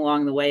engaging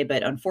along the way.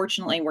 But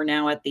unfortunately, we're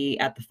now at the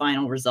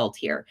final result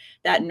here.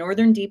 That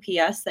northern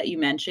DPS that you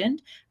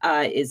mentioned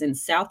is in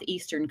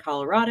southeastern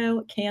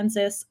Colorado,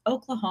 Kansas,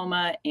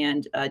 Oklahoma,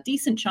 and a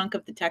decent chunk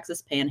of the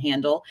Texas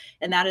Panhandle.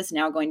 And that is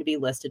now going to be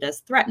listed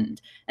as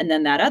threatened. And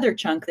then that other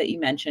chunk that you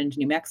mentioned,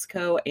 New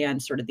Mexico,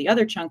 and sort of the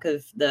other chunk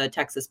of the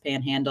Texas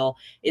Panhandle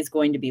is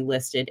going to be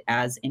listed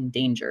as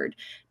endangered.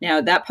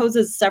 Now, that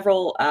poses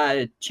several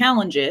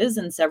challenges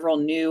and several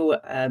new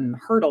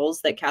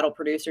hurdles that cattle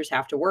producers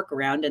have to work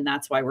around, and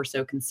that's why we're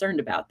so concerned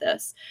about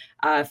this.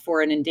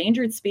 For an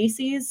endangered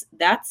species,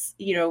 that's,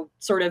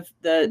 sort of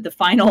the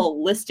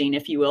final listing,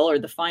 if you will, or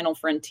the final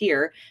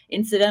frontier.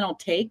 Incidental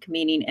take,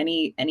 meaning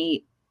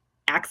any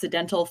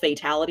accidental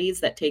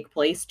fatalities that take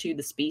place to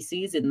the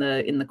species in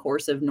the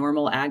course of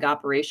normal ag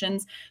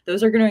operations,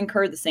 those are going to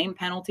incur the same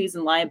penalties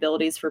and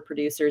liabilities for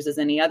producers as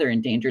any other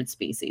endangered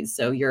species.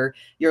 So your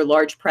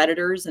large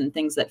predators and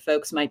things that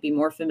folks might be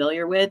more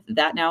familiar with,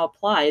 that now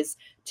applies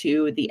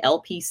to the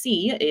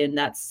LPC in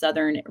that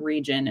southern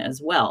region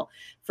as well.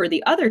 For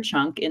the other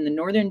chunk in the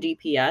northern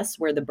DPS,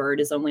 where the bird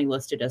is only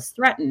listed as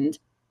threatened,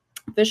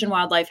 Fish and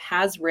Wildlife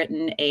has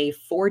written a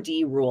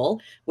 4D rule,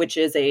 which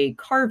is a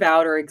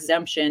carve-out or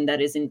exemption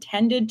that is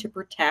intended to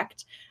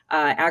protect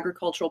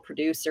agricultural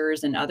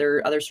producers and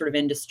other sort of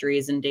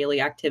industries and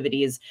daily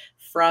activities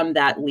from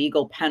that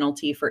legal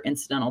penalty for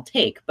incidental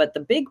take. But the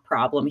big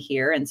problem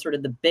here, and sort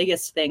of the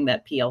biggest thing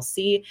that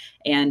PLC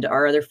and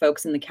our other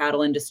folks in the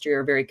cattle industry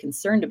are very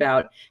concerned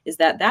about, is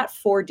that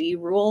 4D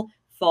rule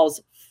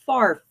falls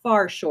far,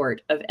 far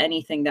short of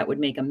anything that would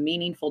make a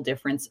meaningful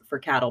difference for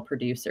cattle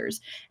producers.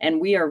 And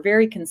we are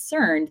very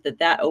concerned that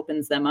that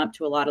opens them up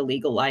to a lot of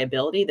legal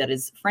liability that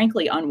is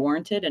frankly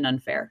unwarranted and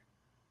unfair.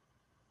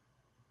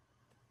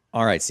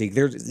 All right, see,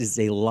 there is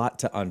a lot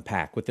to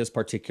unpack with this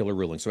particular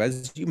ruling. So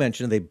as you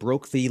mentioned, they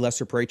broke the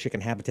lesser prairie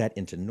chicken habitat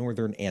into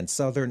northern and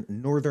southern.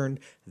 Northern,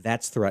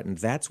 that's threatened.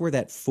 That's where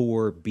that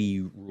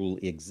 4B rule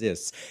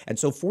exists. And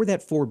so for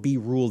that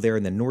 4B rule there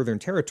in the Northern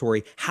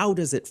Territory, how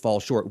does it fall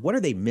short? What are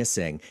they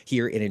missing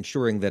here in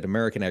ensuring that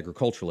American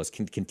agriculturalists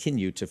can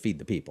continue to feed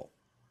the people?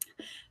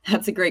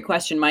 That's a great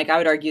question, Mike. I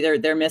would argue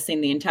they're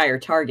missing the entire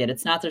target.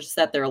 It's not just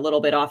that they're a little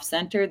bit off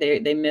center.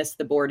 They miss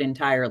the board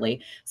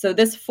entirely. So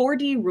this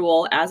 4D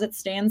rule as it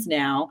stands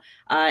now,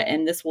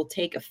 and this will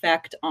take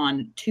effect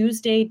on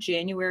Tuesday,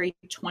 January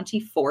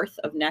 24th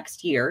of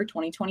next year,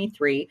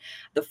 2023.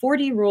 The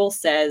 4D rule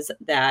says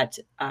that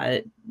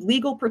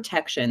legal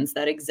protections,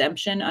 that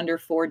exemption under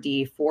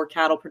 4D for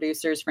cattle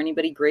producers, for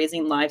anybody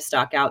grazing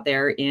livestock out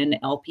there in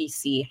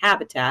LPC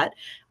habitat,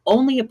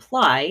 only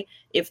apply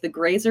if the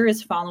grazer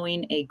is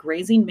following a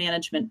grazing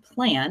management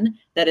plan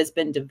that has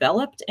been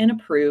developed and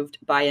approved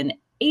by an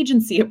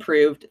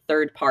agency-approved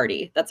third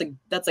party. That's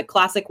a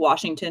classic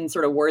Washington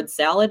sort of word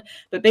salad.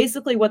 But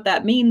basically what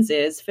that means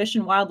is Fish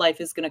and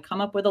Wildlife is going to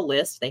come up with a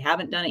list. They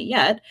haven't done it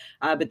yet,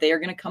 but they are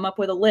going to come up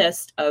with a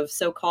list of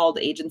so-called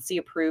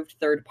agency-approved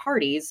third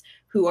parties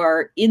who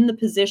are in the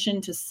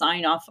position to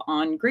sign off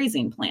on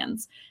grazing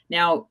plans.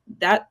 Now,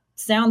 that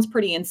sounds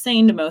pretty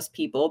insane to most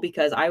people,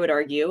 because I would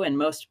argue, and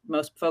most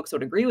folks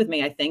would agree with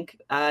me, I think,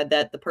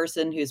 that the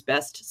person who's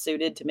best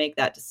suited to make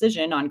that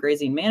decision on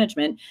grazing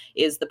management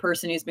is the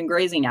person who's been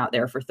grazing out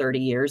there for 30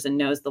 years and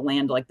knows the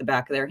land like the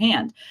back of their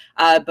hand.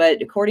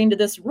 But according to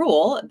this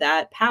rule,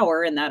 that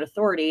power and that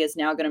authority is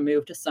now going to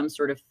move to some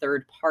sort of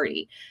third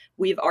party.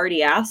 We've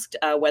already asked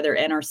whether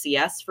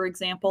NRCS, for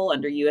example,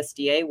 under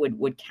USDA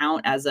would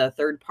count as a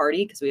third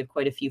party, because we have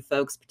quite a few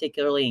folks,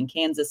 particularly in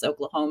Kansas,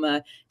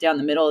 Oklahoma, down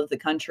the middle of the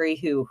country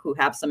who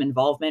have some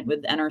involvement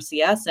with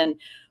NRCS. And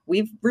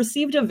we've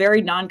received a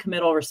very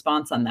non-committal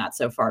response on that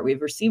so far.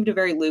 We've received a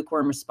very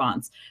lukewarm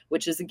response,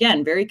 which is,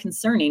 again, very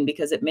concerning,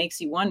 because it makes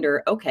you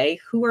wonder, okay,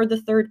 who are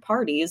the third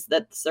parties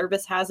that the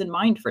service has in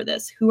mind for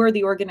this? Who are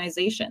the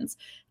organizations?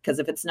 Because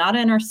if it's not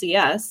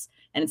NRCS,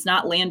 and it's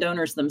not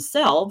landowners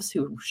themselves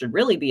who should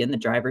really be in the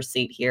driver's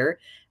seat here,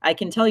 I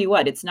can tell you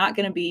what, it's not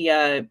going to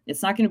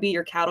be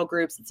your cattle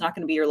groups. It's not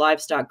going to be your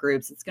livestock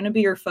groups. It's going to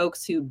be your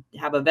folks who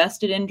have a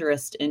vested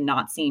interest in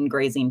not seeing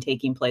grazing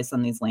taking place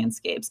on these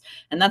landscapes.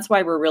 And that's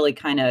why we're really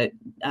kind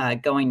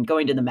of going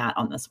to the mat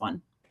on this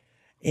one.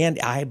 And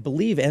I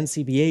believe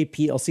NCBA,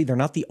 PLC, they're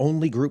not the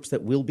only groups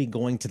that will be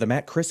going to the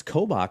mat. Chris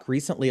Kobach,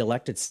 recently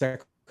elected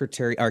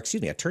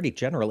Attorney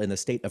General in the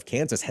state of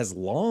Kansas, has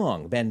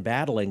long been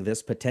battling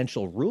this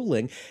potential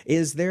ruling.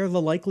 Is there the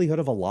likelihood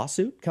of a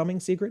lawsuit coming,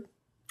 Sigrid?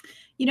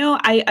 You know,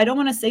 I don't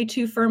want to say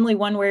too firmly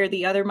one way or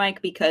the other,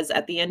 Mike, because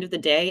at the end of the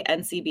day,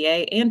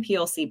 NCBA and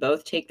PLC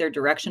both take their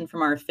direction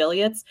from our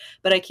affiliates.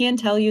 But I can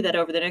tell you that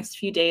over the next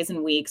few days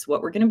and weeks,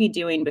 what we're going to be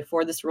doing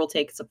before this rule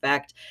takes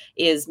effect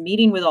is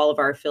meeting with all of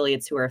our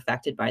affiliates who are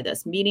affected by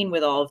this, meeting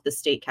with all of the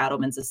state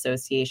cattlemen's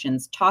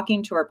associations,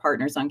 talking to our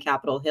partners on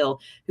Capitol Hill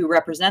who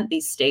represent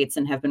these states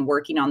and have been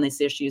working on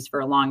these issues for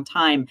a long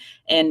time,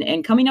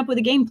 and coming up with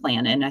a game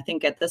plan. And I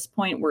think at this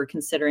point, we're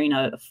considering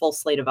a full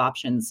slate of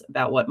options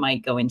about what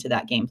might go into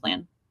that game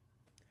plan.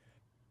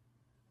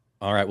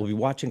 All right, we'll be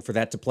watching for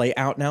that to play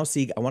out now.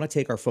 Sieg, I want to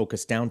take our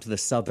focus down to the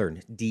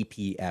southern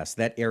DPS,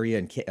 that area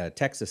in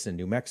Texas and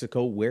New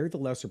Mexico where the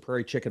lesser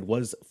prairie chicken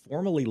was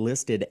formally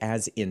listed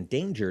as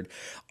endangered.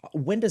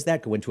 When does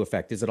that go into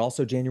effect? Is it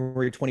also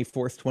January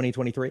 24th,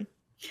 2023?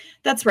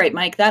 That's right,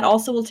 Mike. That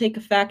also will take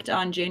effect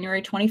on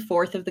January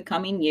 24th of the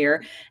coming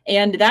year.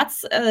 And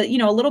that's, a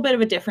little bit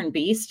of a different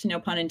beast, no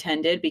pun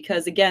intended,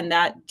 because again,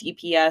 that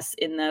DPS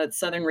in the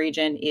southern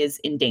region is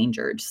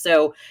endangered.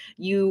 So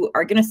you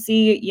are going to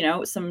see,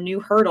 some new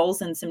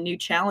hurdles and some new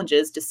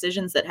challenges,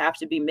 decisions that have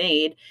to be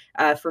made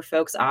for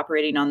folks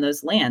operating on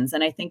those lands.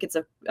 And I think it's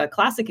a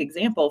classic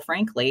example,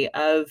 frankly,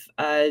 of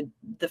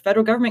the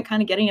federal government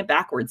kind of getting it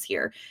backwards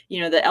here.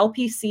 The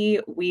LPC,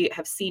 we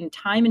have seen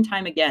time and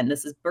time again,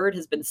 bird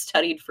has been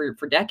studied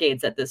for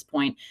decades at this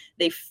point.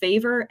 They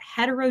favor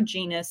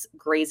heterogeneous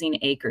grazing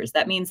acres.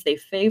 That means they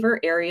favor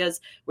areas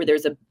where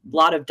there's a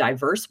lot of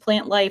diverse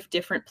plant life,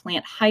 different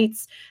plant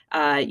heights.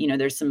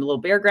 There's some little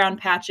bare ground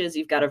patches.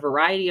 You've got a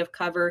variety of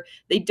cover.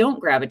 They don't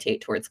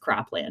gravitate towards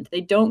cropland.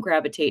 They don't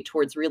gravitate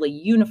towards really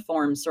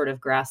uniform sort of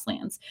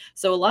grasslands.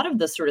 So a lot of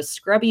the sort of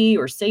scrubby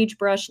or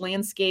sagebrush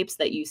landscapes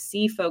that you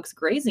see folks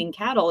grazing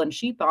cattle and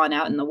sheep on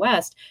out in the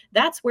West,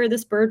 that's where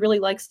this bird really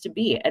likes to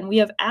be. And we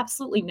have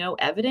absolutely no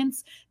evidence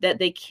birds that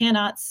they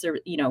cannot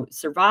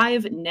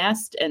survive,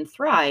 nest, and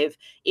thrive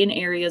in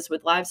areas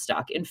with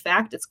livestock. In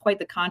fact, it's quite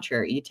the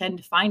contrary. You tend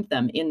to find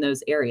them in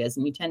those areas,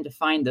 and you tend to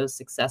find those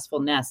successful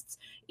nests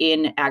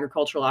in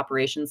agricultural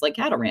operations like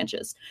cattle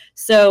ranches.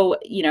 So,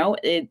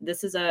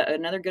 this is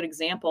another good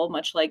example,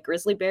 much like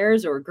grizzly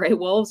bears or gray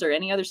wolves or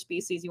any other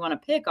species you want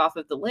to pick off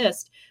of the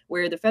list,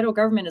 where the federal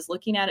government is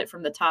looking at it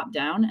from the top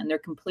down, and they're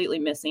completely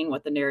missing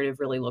what the narrative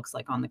really looks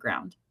like on the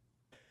ground.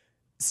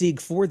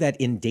 Sieg, for that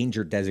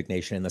endangered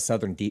designation in the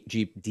southern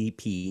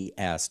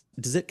DPS,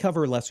 does it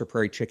cover lesser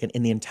prairie chicken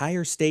in the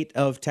entire state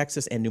of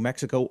Texas and New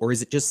Mexico, or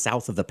is it just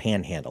south of the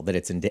Panhandle that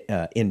it's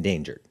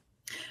endangered?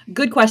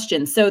 Good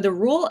question. So the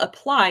rule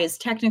applies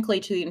technically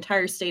to the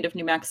entire state of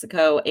New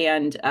Mexico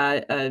and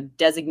a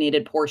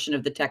designated portion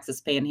of the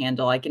Texas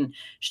Panhandle. I can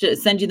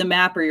send you the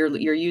map, or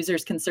your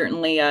users can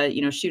certainly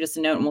shoot us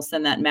a note and we'll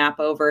send that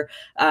map over.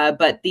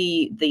 But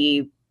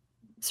the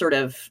sort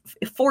of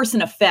force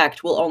and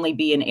effect will only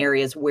be in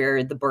areas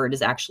where the bird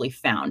is actually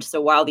found.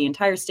 So while the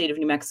entire state of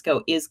New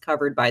Mexico is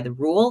covered by the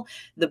rule,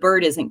 the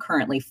bird isn't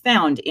currently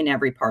found in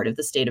every part of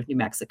the state of New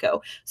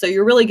Mexico. So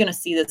you're really going to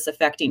see this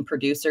affecting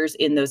producers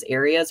in those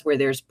areas where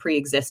there's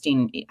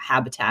pre-existing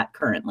habitat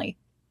currently.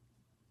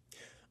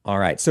 All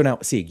right. So now,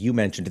 Sieg, you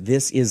mentioned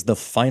this is the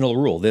final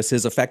rule. This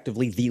is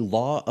effectively the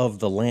law of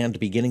the land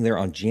beginning there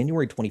on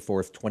January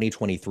 24th,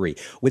 2023.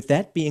 With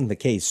that being the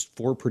case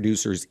for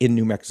producers in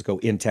New Mexico,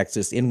 in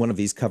Texas, in one of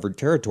these covered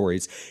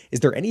territories, is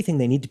there anything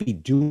they need to be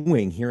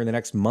doing here in the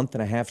next month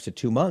and a half to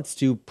 2 months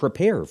to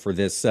prepare for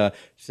this to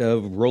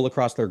roll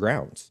across their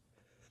grounds?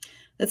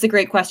 That's a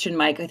great question,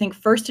 Mike. I think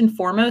first and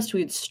foremost,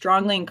 we'd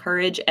strongly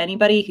encourage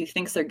anybody who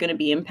thinks they're going to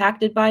be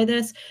impacted by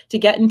this to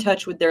get in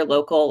touch with their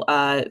local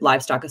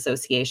livestock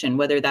association,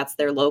 whether that's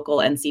their local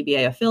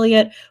NCBA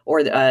affiliate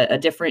or a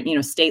different,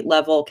 state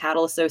level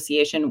cattle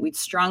association. We'd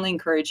strongly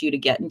encourage you to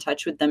get in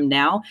touch with them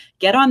now,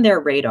 get on their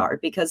radar,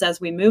 because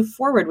as we move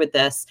forward with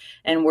this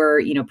and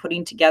we're,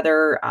 putting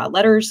together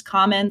letters,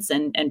 comments,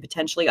 and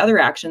potentially other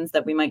actions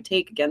that we might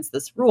take against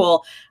this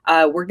rule,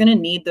 we're going to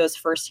need those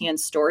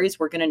firsthand stories.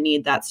 We're going to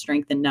need that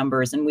strength in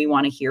numbers, and we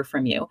want to hear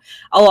from you.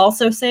 I'll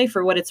also say,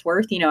 for what it's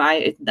worth,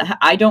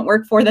 I don't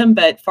work for them,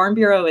 but Farm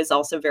Bureau is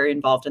also very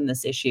involved in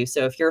this issue.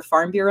 So if you're a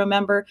Farm Bureau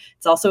member,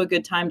 it's also a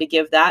good time to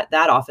give that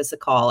office a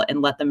call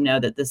and let them know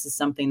that this is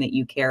something that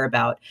you care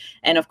about.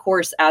 And of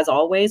course, as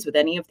always, with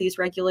any of these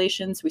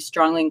regulations, we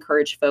strongly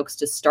encourage folks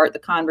to start the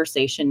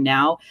conversation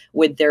now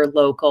with their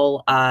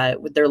local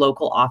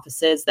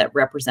offices that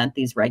represent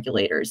these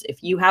regulators.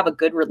 If you have a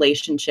good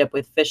relationship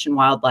with Fish and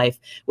Wildlife,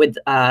 with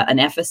an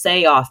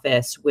FSA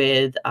office,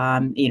 with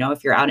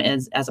if you're out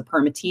as a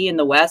permittee in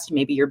the West,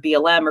 maybe your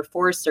BLM or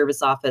Forest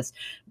Service office,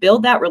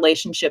 build that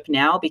relationship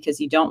now, because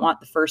you don't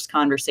want the first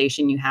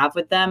conversation you have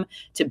with them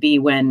to be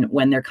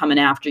when they're coming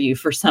after you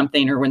for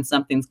something or when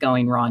something's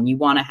going wrong. You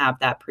want to have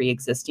that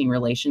pre-existing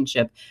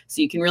relationship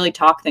so you can really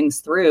talk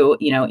things through,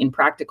 in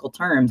practical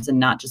terms, and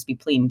not just be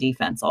playing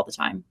defense all the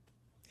time.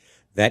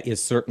 That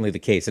is certainly the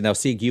case. And now,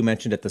 Sieg, you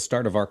mentioned at the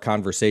start of our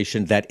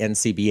conversation that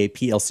NCBA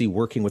PLC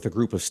working with a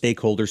group of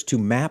stakeholders to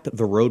map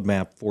the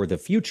roadmap for the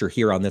future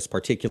here on this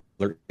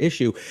particular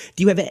issue.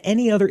 Do you have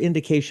any other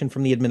indication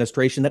from the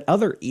administration that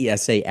other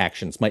ESA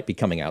actions might be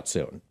coming out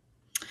soon?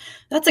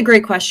 That's a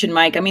great question,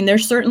 Mike. I mean,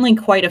 there's certainly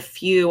quite a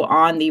few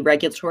on the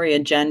regulatory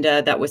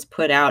agenda that was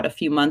put out a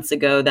few months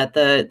ago that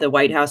the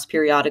White House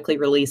periodically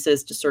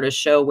releases to sort of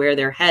show where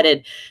they're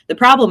headed. The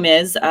problem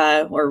is,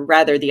 or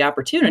rather the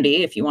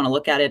opportunity, if you want to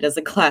look at it as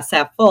a glass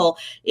half full,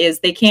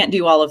 is they can't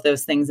do all of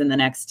those things in the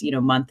next,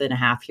 month and a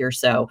half or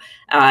so.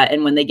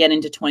 And when they get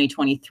into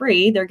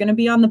 2023, they're going to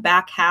be on the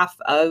back half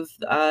of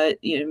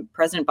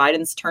President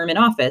Biden's term in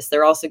office.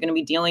 They're also going to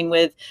be dealing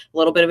with a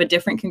little bit of a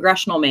different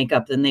congressional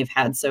makeup than they've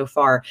had so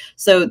far.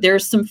 So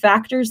there's some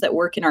factors that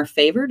work in our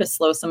favor to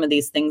slow some of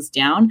these things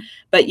down.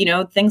 But,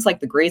 things like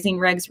the grazing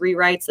regs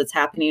rewrites that's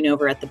happening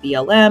over at the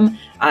BLM,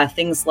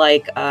 things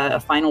like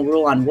a final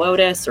rule on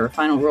WOTUS or a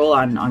final rule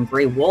on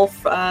gray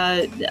wolf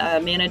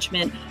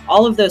management,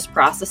 all of those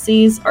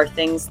processes are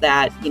things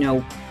that,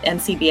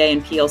 NCBA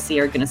and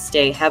PLC are going to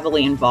stay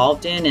heavily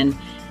involved in, and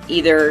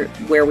either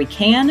where we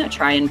can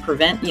try and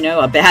prevent,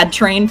 a bad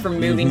train from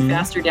moving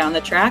faster down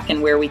the track,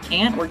 and where we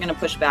can't, we're going to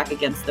push back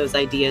against those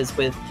ideas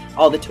with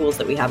all the tools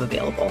that we have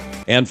available.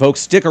 And folks,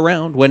 stick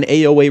around. When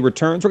AOA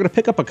returns, we're going to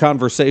pick up a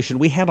conversation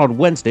we had on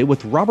Wednesday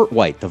with Robert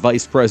White, the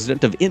Vice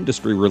President of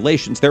Industry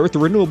Relations there at the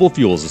Renewable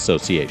Fuels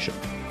Association.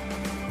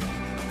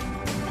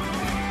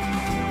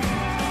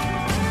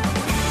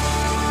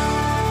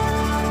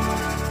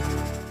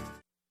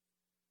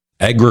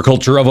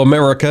 Agriculture of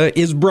America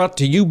is brought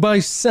to you by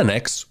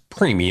Cenex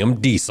Premium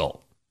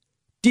Diesel.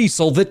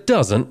 Diesel that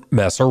doesn't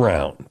mess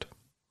around.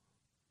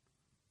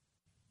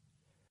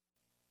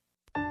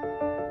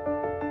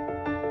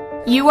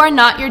 You are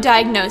not your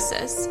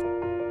diagnosis.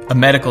 A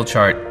medical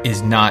chart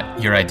is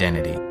not your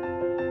identity.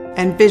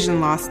 And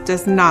vision loss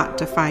does not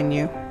define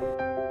you.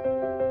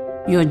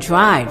 Your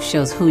drive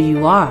shows who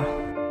you are.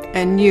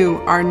 And you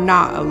are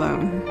not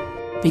alone.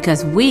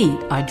 Because we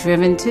are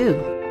driven too.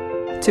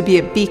 To be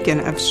a beacon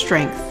of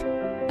strength.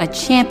 a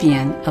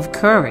champion of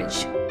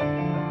courage,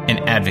 an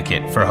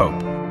advocate for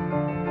hope.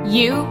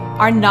 You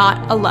are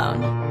not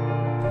alone.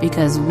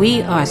 Because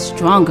we are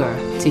stronger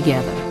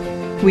together.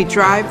 We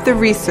drive the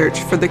research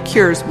for the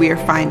cures we are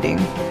finding.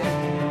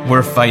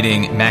 We're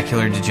fighting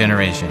macular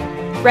degeneration,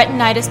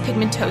 retinitis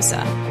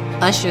pigmentosa,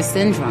 Usher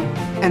syndrome,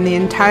 and the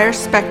entire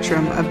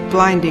spectrum of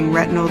blinding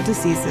retinal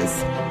diseases.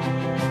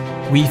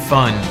 We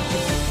fund.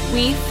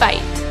 We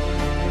fight.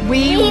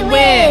 We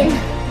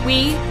win.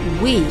 We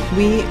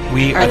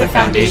are the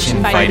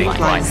Foundation Fighting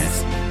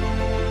Blindness.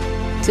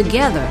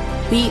 Together,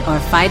 we are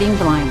fighting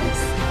blindness.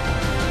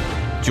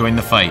 Join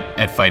the fight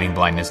at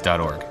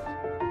fightingblindness.org.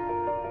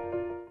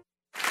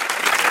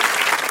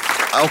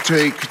 I'll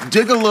take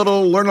dig a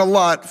little, learn a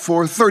lot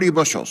for 30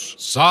 bushels.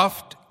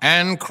 Soft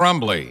and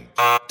crumbly.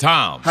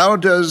 Tom. How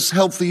does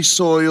healthy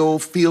soil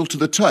feel to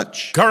the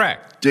touch?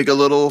 Correct. Dig a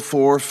little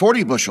for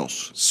 40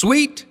 bushels.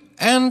 Sweet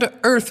and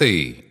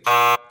earthy.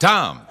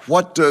 Tom.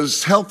 What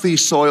does healthy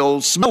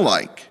soil smell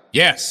like?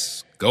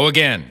 Yes. Go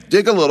again.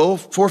 Dig a little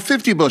for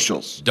 50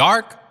 bushels.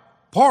 Dark,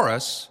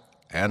 porous,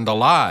 and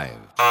alive.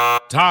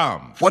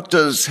 Tom. What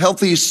does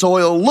healthy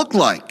soil look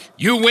like?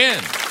 You win.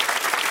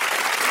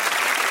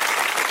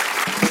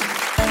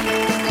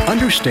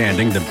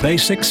 Understanding the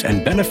basics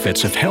and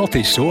benefits of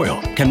healthy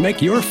soil can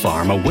make your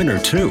farm a winner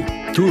too,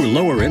 through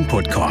lower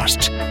input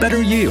costs,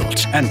 better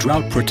yields, and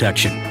drought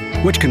protection,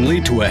 which can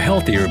lead to a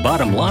healthier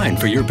bottom line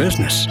for your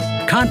business.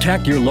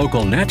 Contact your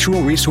local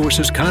Natural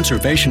Resources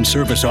Conservation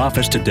Service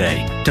office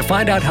today to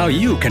find out how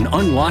you can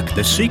unlock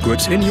the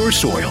secrets in your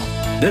soil.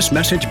 This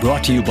message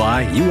brought to you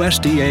by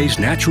USDA's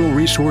Natural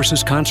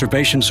Resources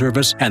Conservation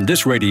Service and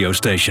this radio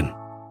station.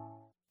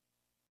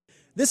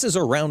 This is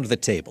Around the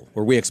Table,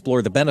 where we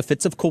explore the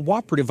benefits of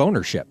cooperative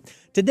ownership.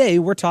 Today,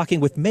 we're talking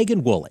with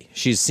Megan Woolley.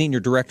 She's Senior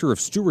Director of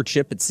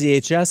Stewardship at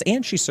CHS,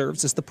 and she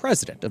serves as the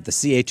president of the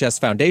CHS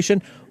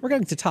Foundation. We're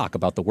going to talk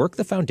about the work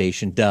the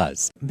foundation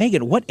does.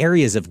 Megan, what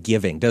areas of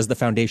giving does the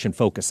foundation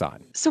focus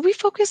on? So we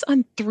focus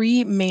on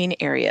three main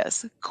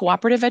areas: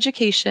 cooperative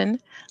education,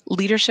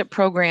 leadership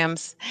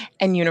programs,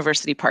 and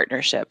university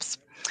partnerships.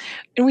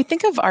 And we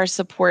think of our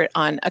support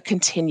on a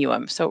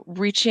continuum, so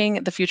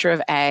reaching the future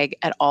of ag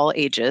at all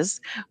ages.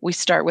 We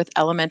start with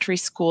elementary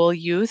school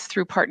youth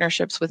through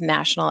partnerships with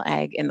National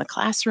Ag in the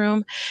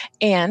Classroom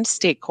and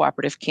state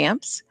cooperative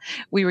camps.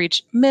 We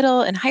reach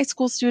middle and high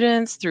school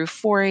students through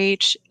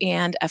 4-H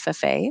and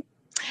FFA.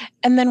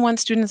 And then when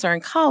students are in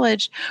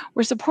college,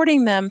 we're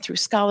supporting them through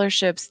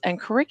scholarships and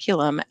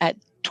curriculum at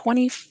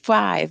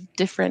 25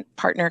 different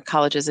partner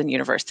colleges and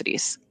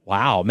universities.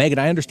 Wow. Megan,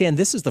 I understand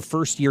this is the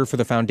first year for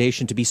the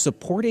foundation to be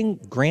supporting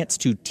grants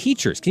to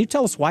teachers. Can you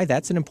tell us why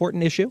that's an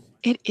important issue?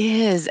 It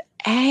is.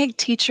 Ag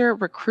teacher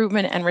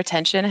recruitment and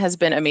retention has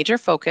been a major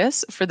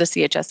focus for the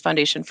CHS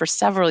Foundation for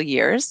several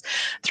years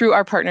through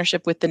our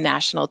partnership with the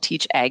National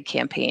Teach Ag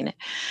campaign.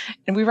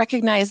 And we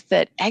recognize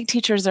that ag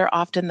teachers are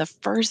often the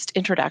first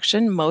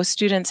introduction most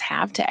students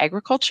have to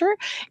agriculture,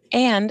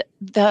 and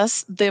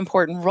thus the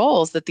important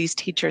roles that these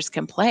teachers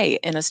can play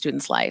in a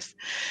student's life.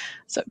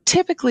 So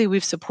typically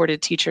we've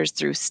supported teachers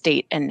through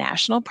state and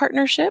national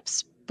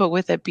partnerships, but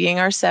with it being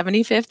our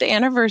 75th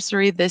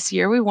anniversary this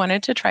year, we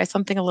wanted to try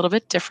something a little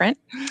bit different.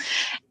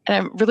 And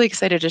I'm really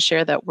excited to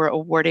share that we're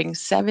awarding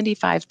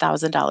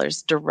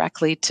 $75,000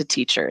 directly to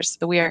teachers.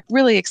 So we are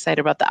really excited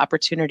about the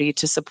opportunity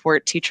to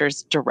support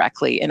teachers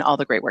directly in all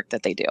the great work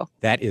that they do.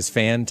 That is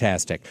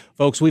fantastic.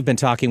 Folks, we've been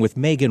talking with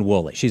Megan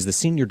Woolley. She's the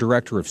Senior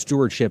Director of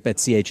Stewardship at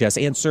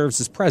CHS and serves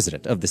as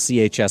president of the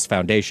CHS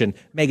Foundation.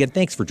 Megan,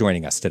 thanks for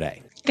joining us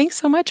today. Thanks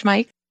so much,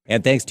 Mike.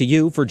 And thanks to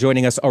you for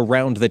joining us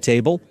around the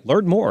table.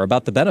 Learn more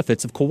about the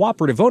benefits of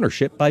cooperative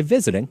ownership by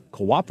visiting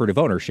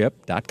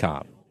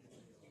cooperativeownership.com.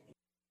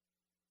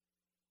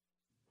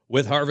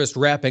 With harvest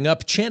wrapping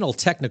up, Channel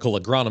technical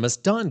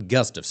agronomist Don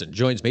Gustafson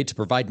joins me to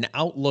provide an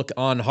outlook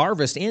on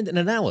harvest and an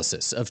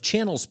analysis of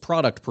Channel's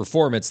product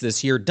performance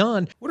this year.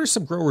 Don, what are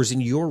some growers in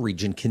your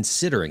region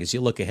considering as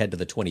you look ahead to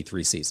the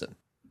 23 season?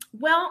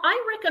 Well, I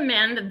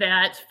recommend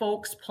that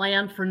folks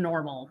plan for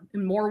normal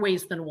in more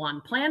ways than one.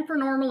 Plan for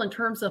normal in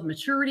terms of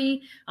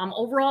maturity.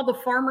 Overall, the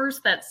farmers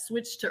that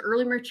switched to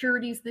early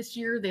maturities this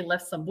year, they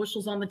left some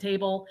bushels on the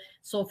table.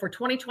 So for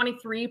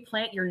 2023,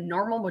 plant your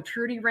normal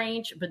maturity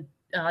range, but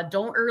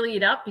don't early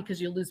it up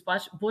because you lose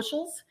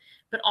bushels.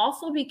 But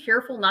also be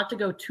careful not to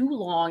go too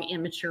long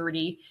in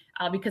maturity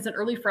because an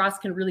early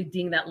frost can really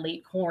ding that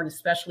late corn,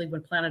 especially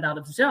when planted out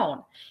of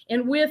zone.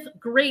 And with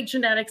great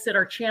genetics at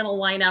our Channel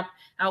lineup,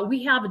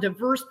 we have a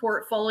diverse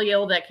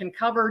portfolio that can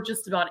cover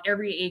just about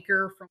every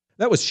acre.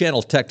 That was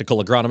Channel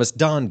technical agronomist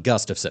Don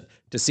Gustafson.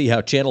 To see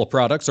how Channel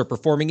products are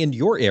performing in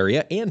your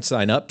area and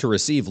sign up to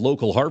receive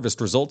local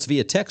harvest results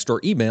via text or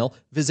email,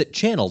 visit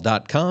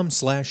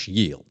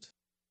channel.com/yield.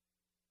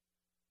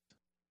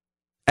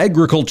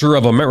 Agriculture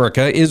of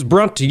America is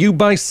brought to you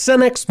by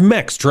Cenex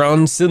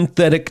Maxtron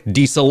synthetic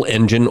diesel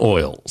engine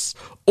oils.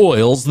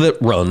 Oils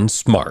that run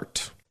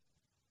smart.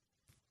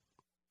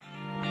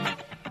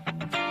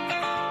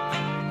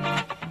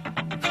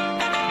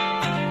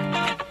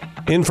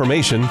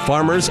 Information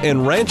farmers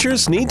and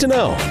ranchers need to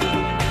know.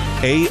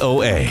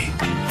 AOA.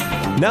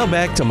 Now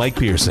back to Mike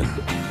Pearson.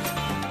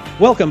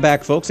 Welcome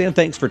back, folks, and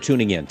thanks for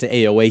tuning in to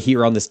AOA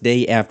here on this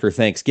day after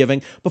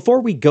Thanksgiving. Before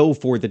we go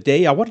for the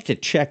day, I wanted to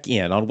check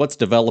in on what's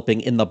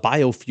developing in the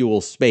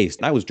biofuel space.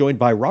 I was joined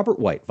by Robert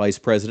White, Vice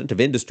President of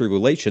Industry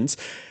Relations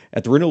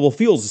at the Renewable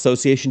Fuels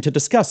Association, to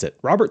discuss it.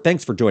 Robert,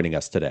 thanks for joining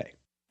us today.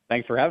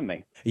 Thanks for having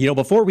me. You know,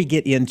 before we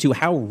get into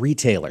how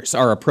retailers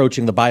are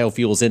approaching the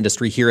biofuels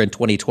industry here in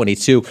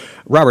 2022,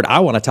 Robert, I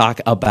want to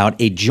talk about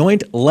a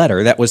joint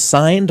letter that was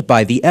signed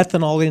by the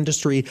ethanol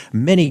industry,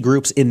 many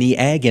groups in the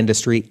ag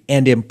industry,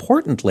 and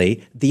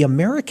importantly, the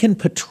American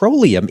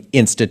Petroleum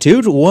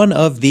Institute, one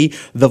of the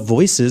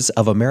voices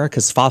of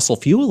America's fossil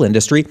fuel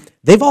industry.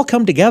 They've all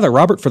come together,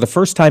 Robert, for the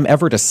first time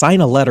ever to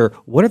sign a letter.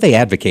 What are they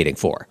advocating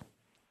for?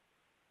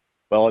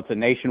 Well, it's a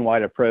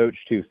nationwide approach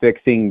to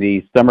fixing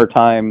the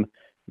summertime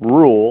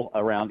rule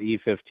around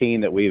E15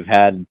 that we've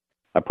had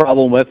a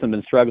problem with and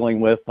been struggling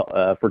with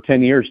for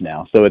 10 years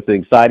now. So it's an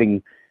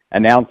exciting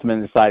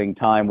announcement, exciting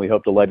time. We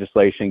hope the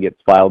legislation gets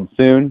filed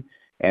soon.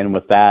 And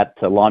with that,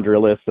 a laundry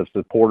list of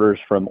supporters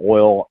from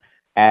oil,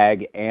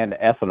 ag, and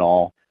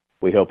ethanol,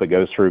 we hope it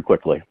goes through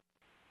quickly.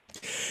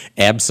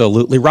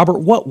 Absolutely. Robert,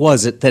 what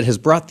was it that has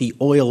brought the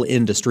oil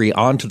industry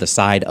onto the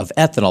side of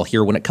ethanol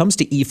here when it comes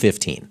to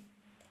E15?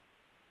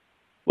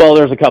 Well,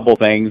 there's a couple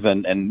things,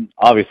 and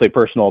obviously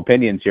personal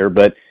opinions here,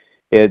 but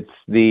it's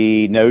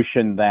the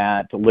notion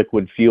that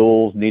liquid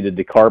fuels need to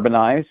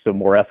decarbonize, so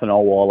more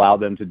ethanol will allow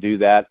them to do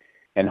that,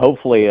 and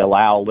hopefully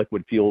allow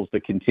liquid fuels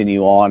to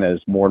continue on as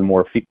more and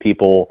more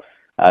people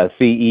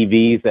see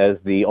EVs as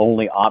the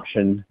only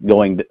option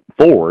going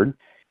forward.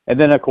 And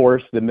then, of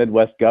course, the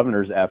Midwest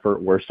governor's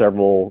effort, where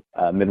several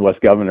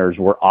Midwest governors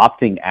were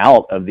opting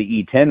out of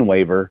the E10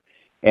 waiver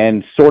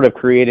and sort of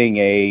creating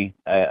a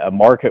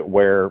market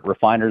where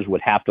refiners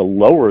would have to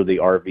lower the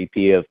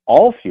RVP of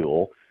all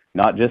fuel,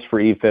 not just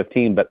for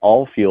E15, but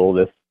all fuel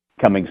this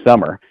coming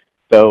summer.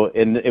 So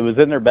it was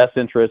in their best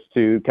interest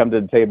to come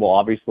to the table,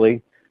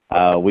 obviously.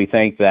 We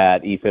think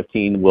that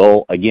E15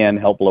 will, again,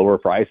 help lower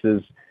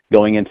prices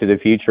going into the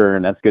future,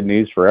 and that's good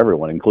news for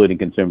everyone, including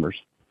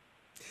consumers.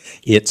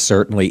 It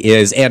certainly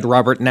is. And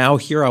Robert, now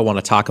here I want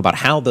to talk about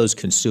how those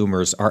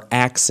consumers are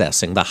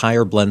accessing the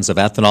higher blends of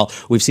ethanol.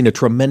 We've seen a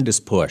tremendous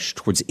push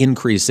towards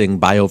increasing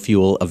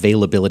biofuel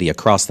availability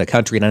across the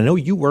country. And I know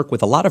you work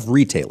with a lot of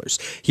retailers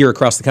here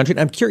across the country. And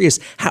I'm curious,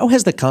 how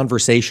has the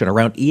conversation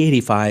around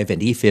E85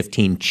 and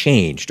E15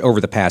 changed over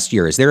the past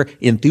year? Is there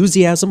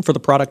enthusiasm for the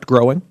product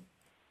growing?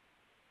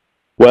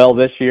 Well,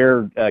 this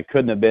year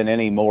couldn't have been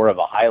any more of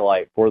a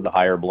highlight for the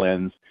higher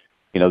blends.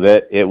 You know,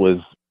 that it was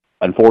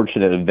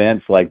unfortunate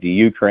events like the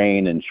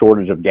Ukraine and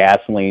shortage of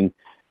gasoline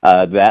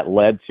that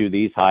led to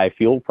these high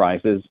fuel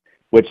prices,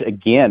 which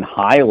again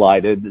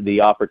highlighted the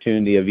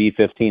opportunity of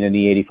E15 and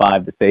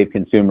E85 to save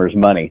consumers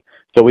money.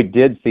 So we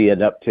did see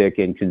an uptick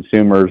in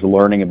consumers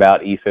learning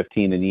about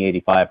E15 and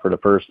E85 for the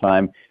first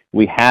time.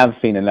 We have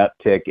seen an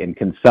uptick in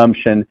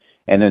consumption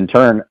and in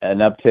turn an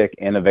uptick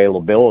in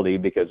availability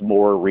because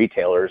more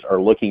retailers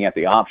are looking at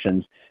the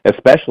options,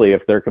 especially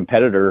if their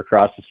competitor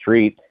across the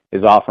street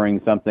is offering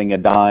something a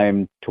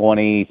dime,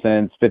 20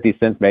 cents, 50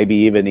 cents, maybe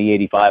even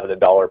E85 at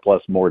 $1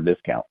 plus more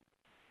discount.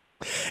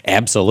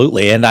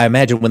 Absolutely. And I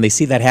imagine when they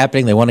see that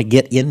happening, they want to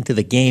get into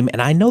the game. And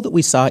I know that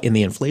we saw in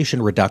the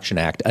Inflation Reduction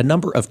Act a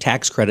number of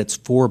tax credits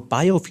for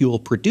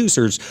biofuel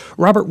producers.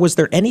 Robert, was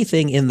there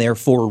anything in there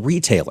for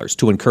retailers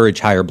to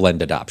encourage higher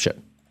blend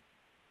adoption?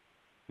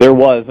 There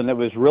was, and it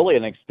was really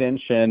an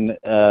extension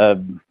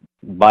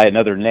by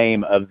another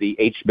name of the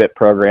HBIP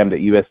program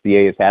that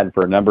USDA has had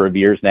for a number of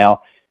years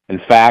now. In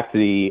fact,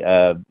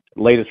 the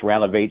latest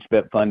round of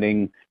HBIP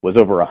funding was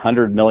over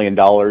 $100 million,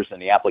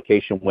 and the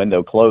application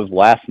window closed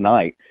last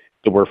night.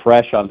 So we're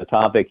fresh on the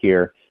topic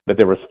here, but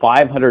there was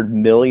 $500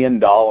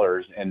 million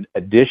in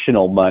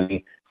additional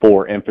money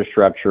for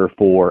infrastructure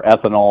for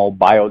ethanol,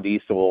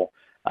 biodiesel,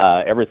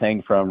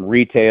 everything from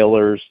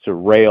retailers to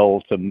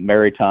rail to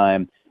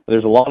maritime.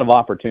 There's a lot of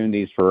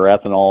opportunities for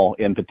ethanol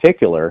in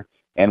particular,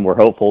 and we're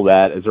hopeful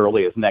that as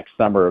early as next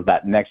summer,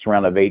 that next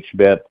round of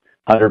HBIP,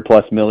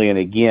 $100+ million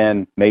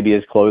again, maybe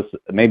as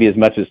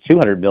much as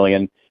 $200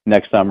 million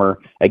next summer,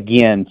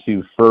 again,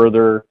 to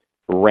further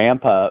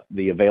ramp up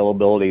the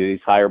availability of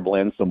these higher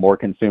blends so more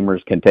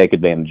consumers can take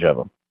advantage of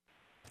them.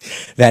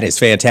 That is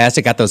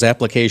fantastic. Got those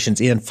applications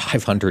in.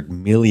 $500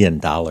 million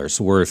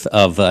worth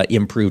of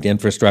improved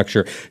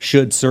infrastructure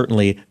should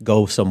certainly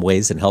go some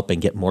ways in helping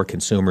get more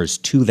consumers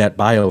to that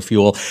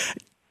biofuel.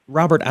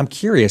 Robert, I'm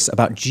curious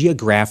about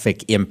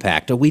geographic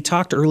impact. We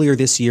talked earlier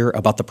this year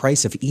about the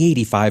price of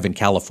E85 in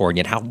California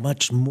and how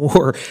much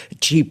more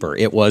cheaper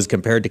it was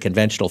compared to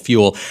conventional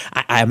fuel.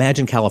 I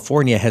imagine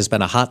California has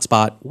been a hot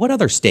spot. What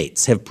other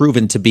states have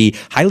proven to be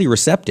highly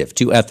receptive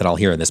to ethanol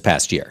here in this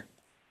past year?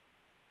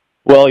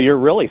 Well, you're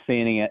really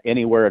seeing it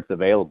anywhere it's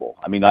available.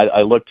 I mean,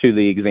 I look to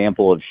the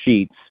example of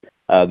Sheetz.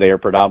 They are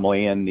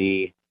predominantly in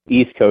the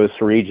East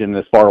Coast region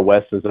as far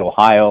west as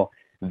Ohio.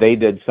 They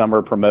did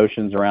summer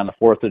promotions around the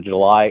 4th of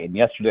July, and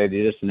yesterday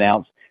they just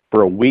announced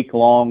for a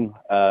week-long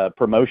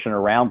promotion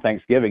around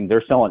Thanksgiving,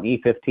 they're selling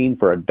E15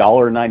 for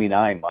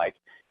 $1.99, Mike.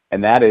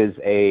 And that is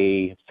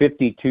a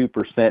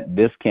 52%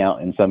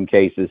 discount in some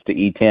cases to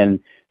E10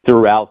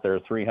 throughout their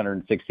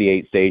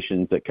 368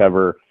 stations that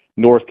cover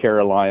North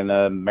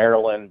Carolina,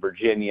 Maryland,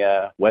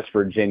 Virginia, West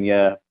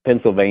Virginia,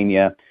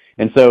 Pennsylvania.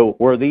 And so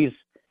where these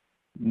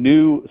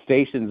new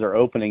stations are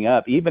opening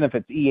up, even if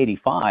it's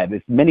E85,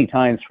 it's many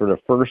times for the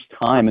first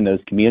time in those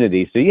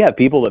communities. So you have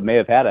people that may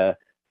have had a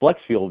flex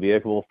fuel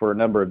vehicle for a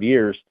number of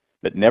years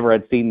but never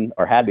had seen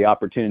or had the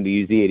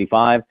opportunity to use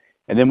E85.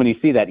 And then when you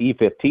see that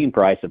E15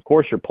 price, of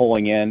course you're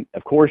pulling in,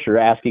 of course you're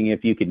asking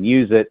if you can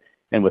use it.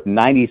 And with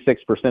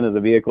 96% of the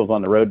vehicles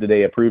on the road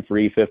today approved for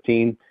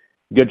E15,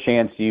 good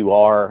chance you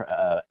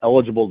are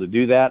eligible to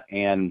do that,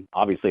 and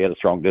obviously at a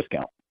strong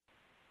discount.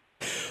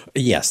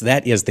 Yes,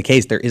 that is the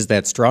case. There is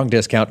that strong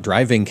discount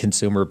driving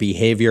consumer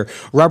behavior.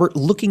 Robert,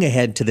 looking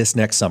ahead to this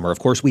next summer, of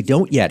course, we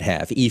don't yet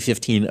have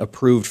E15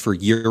 approved for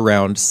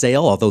year-round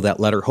sale, although that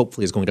letter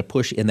hopefully is going to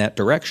push in that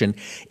direction.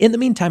 In the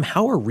meantime,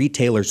 how are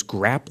retailers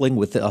grappling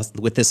with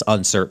this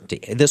uncertainty?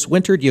 This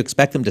winter, do you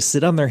expect them to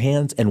sit on their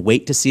hands and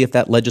wait to see if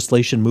that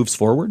legislation moves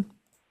forward?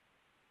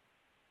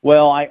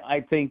 Well,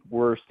 I think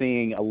we're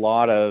seeing a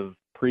lot of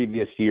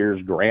previous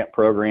years' grant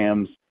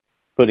programs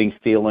putting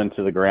steel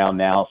into the ground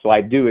now. So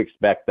I do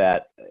expect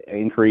that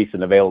increase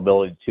in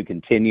availability to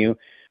continue.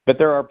 But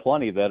there are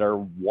plenty that are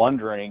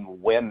wondering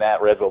when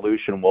that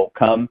resolution will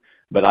come.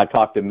 But I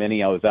talked to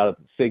many. I was out at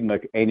the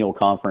SIGMA annual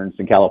conference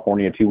in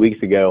California 2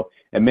 weeks ago,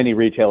 and many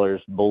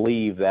retailers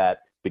believe that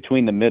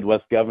between the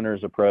Midwest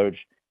governor's approach,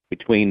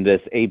 between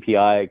this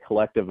API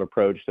collective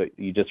approach that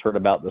you just heard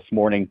about this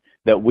morning,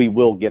 that we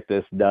will get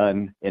this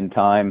done in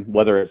time,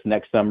 whether it's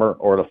next summer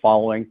or the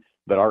following.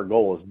 But our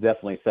goal is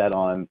definitely set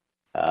on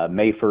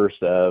May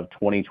 1st of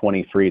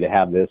 2023 to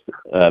have this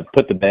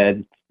put to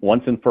bed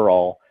once and for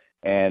all,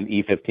 and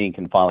E15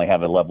 can finally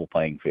have a level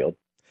playing field.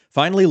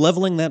 Finally,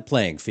 leveling that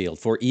playing field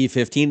for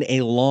E15,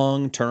 a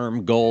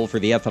long-term goal for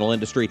the ethanol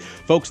industry.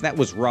 Folks, that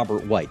was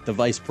Robert White, the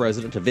Vice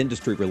President of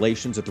Industry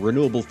Relations at the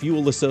Renewable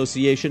Fuel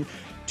Association.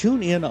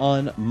 Tune in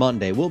on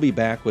Monday. We'll be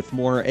back with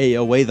more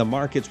AOA. The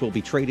markets will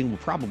be trading. We'll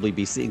probably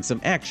be seeing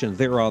some action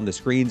there on the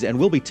screens, and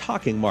we'll be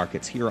talking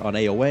markets here on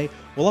AOA.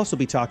 We'll also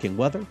be talking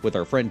weather with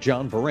our friend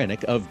John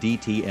Baranek of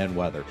DTN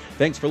Weather.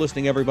 Thanks for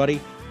listening, everybody.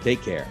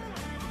 Take care.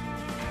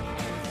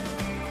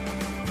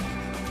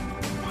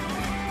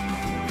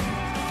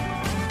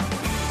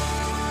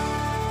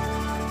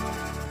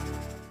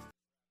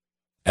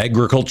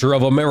 Agriculture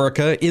of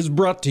America is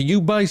brought to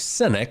you by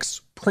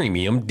Cenex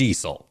Premium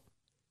Diesel.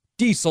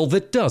 Diesel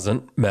that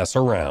doesn't mess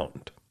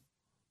around.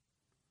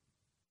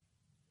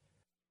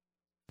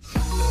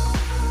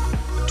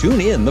 Tune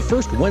in the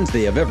first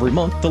Wednesday of every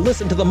month to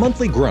listen to the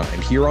Monthly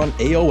Grind here on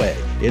AOA.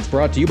 It's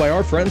brought to you by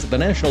our friends at the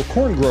National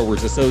Corn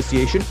Growers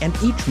Association, and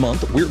each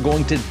month we're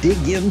going to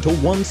dig into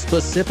one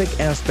specific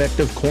aspect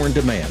of corn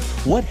demand.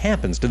 What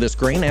happens to this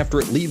grain after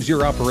it leaves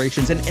your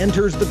operations and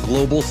enters the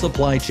global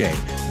supply chain?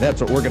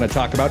 That's what we're going to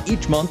talk about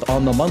each month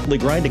on the Monthly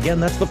Grind. Again,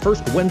 that's the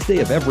first Wednesday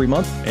of every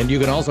month, and you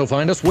can also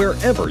find us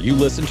wherever you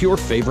listen to your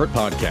favorite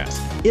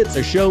podcast. It's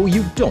a show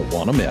you don't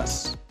want to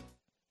miss.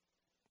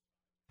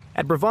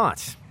 At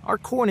Brevant, our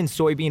corn and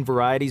soybean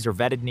varieties are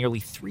vetted nearly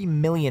 3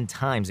 million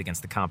times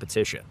against the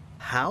competition.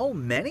 How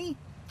many?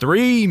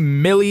 3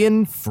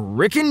 million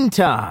frickin'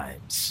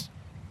 times.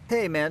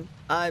 Hey, man,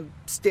 I'm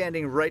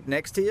standing right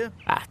next to you.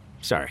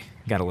 Sorry,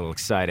 got a little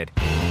excited.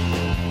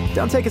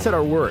 Don't take us at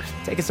our word,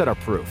 take us at our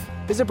proof.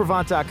 Visit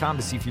Brevant.com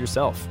to see for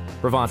yourself.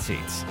 Brevant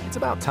Seeds, it's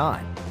about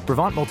time.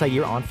 Brevant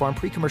multi-year on-farm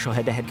pre-commercial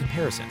head-to-head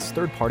comparisons,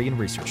 third-party and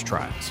research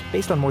trials,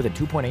 based on more than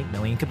 2.8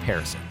 million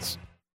comparisons.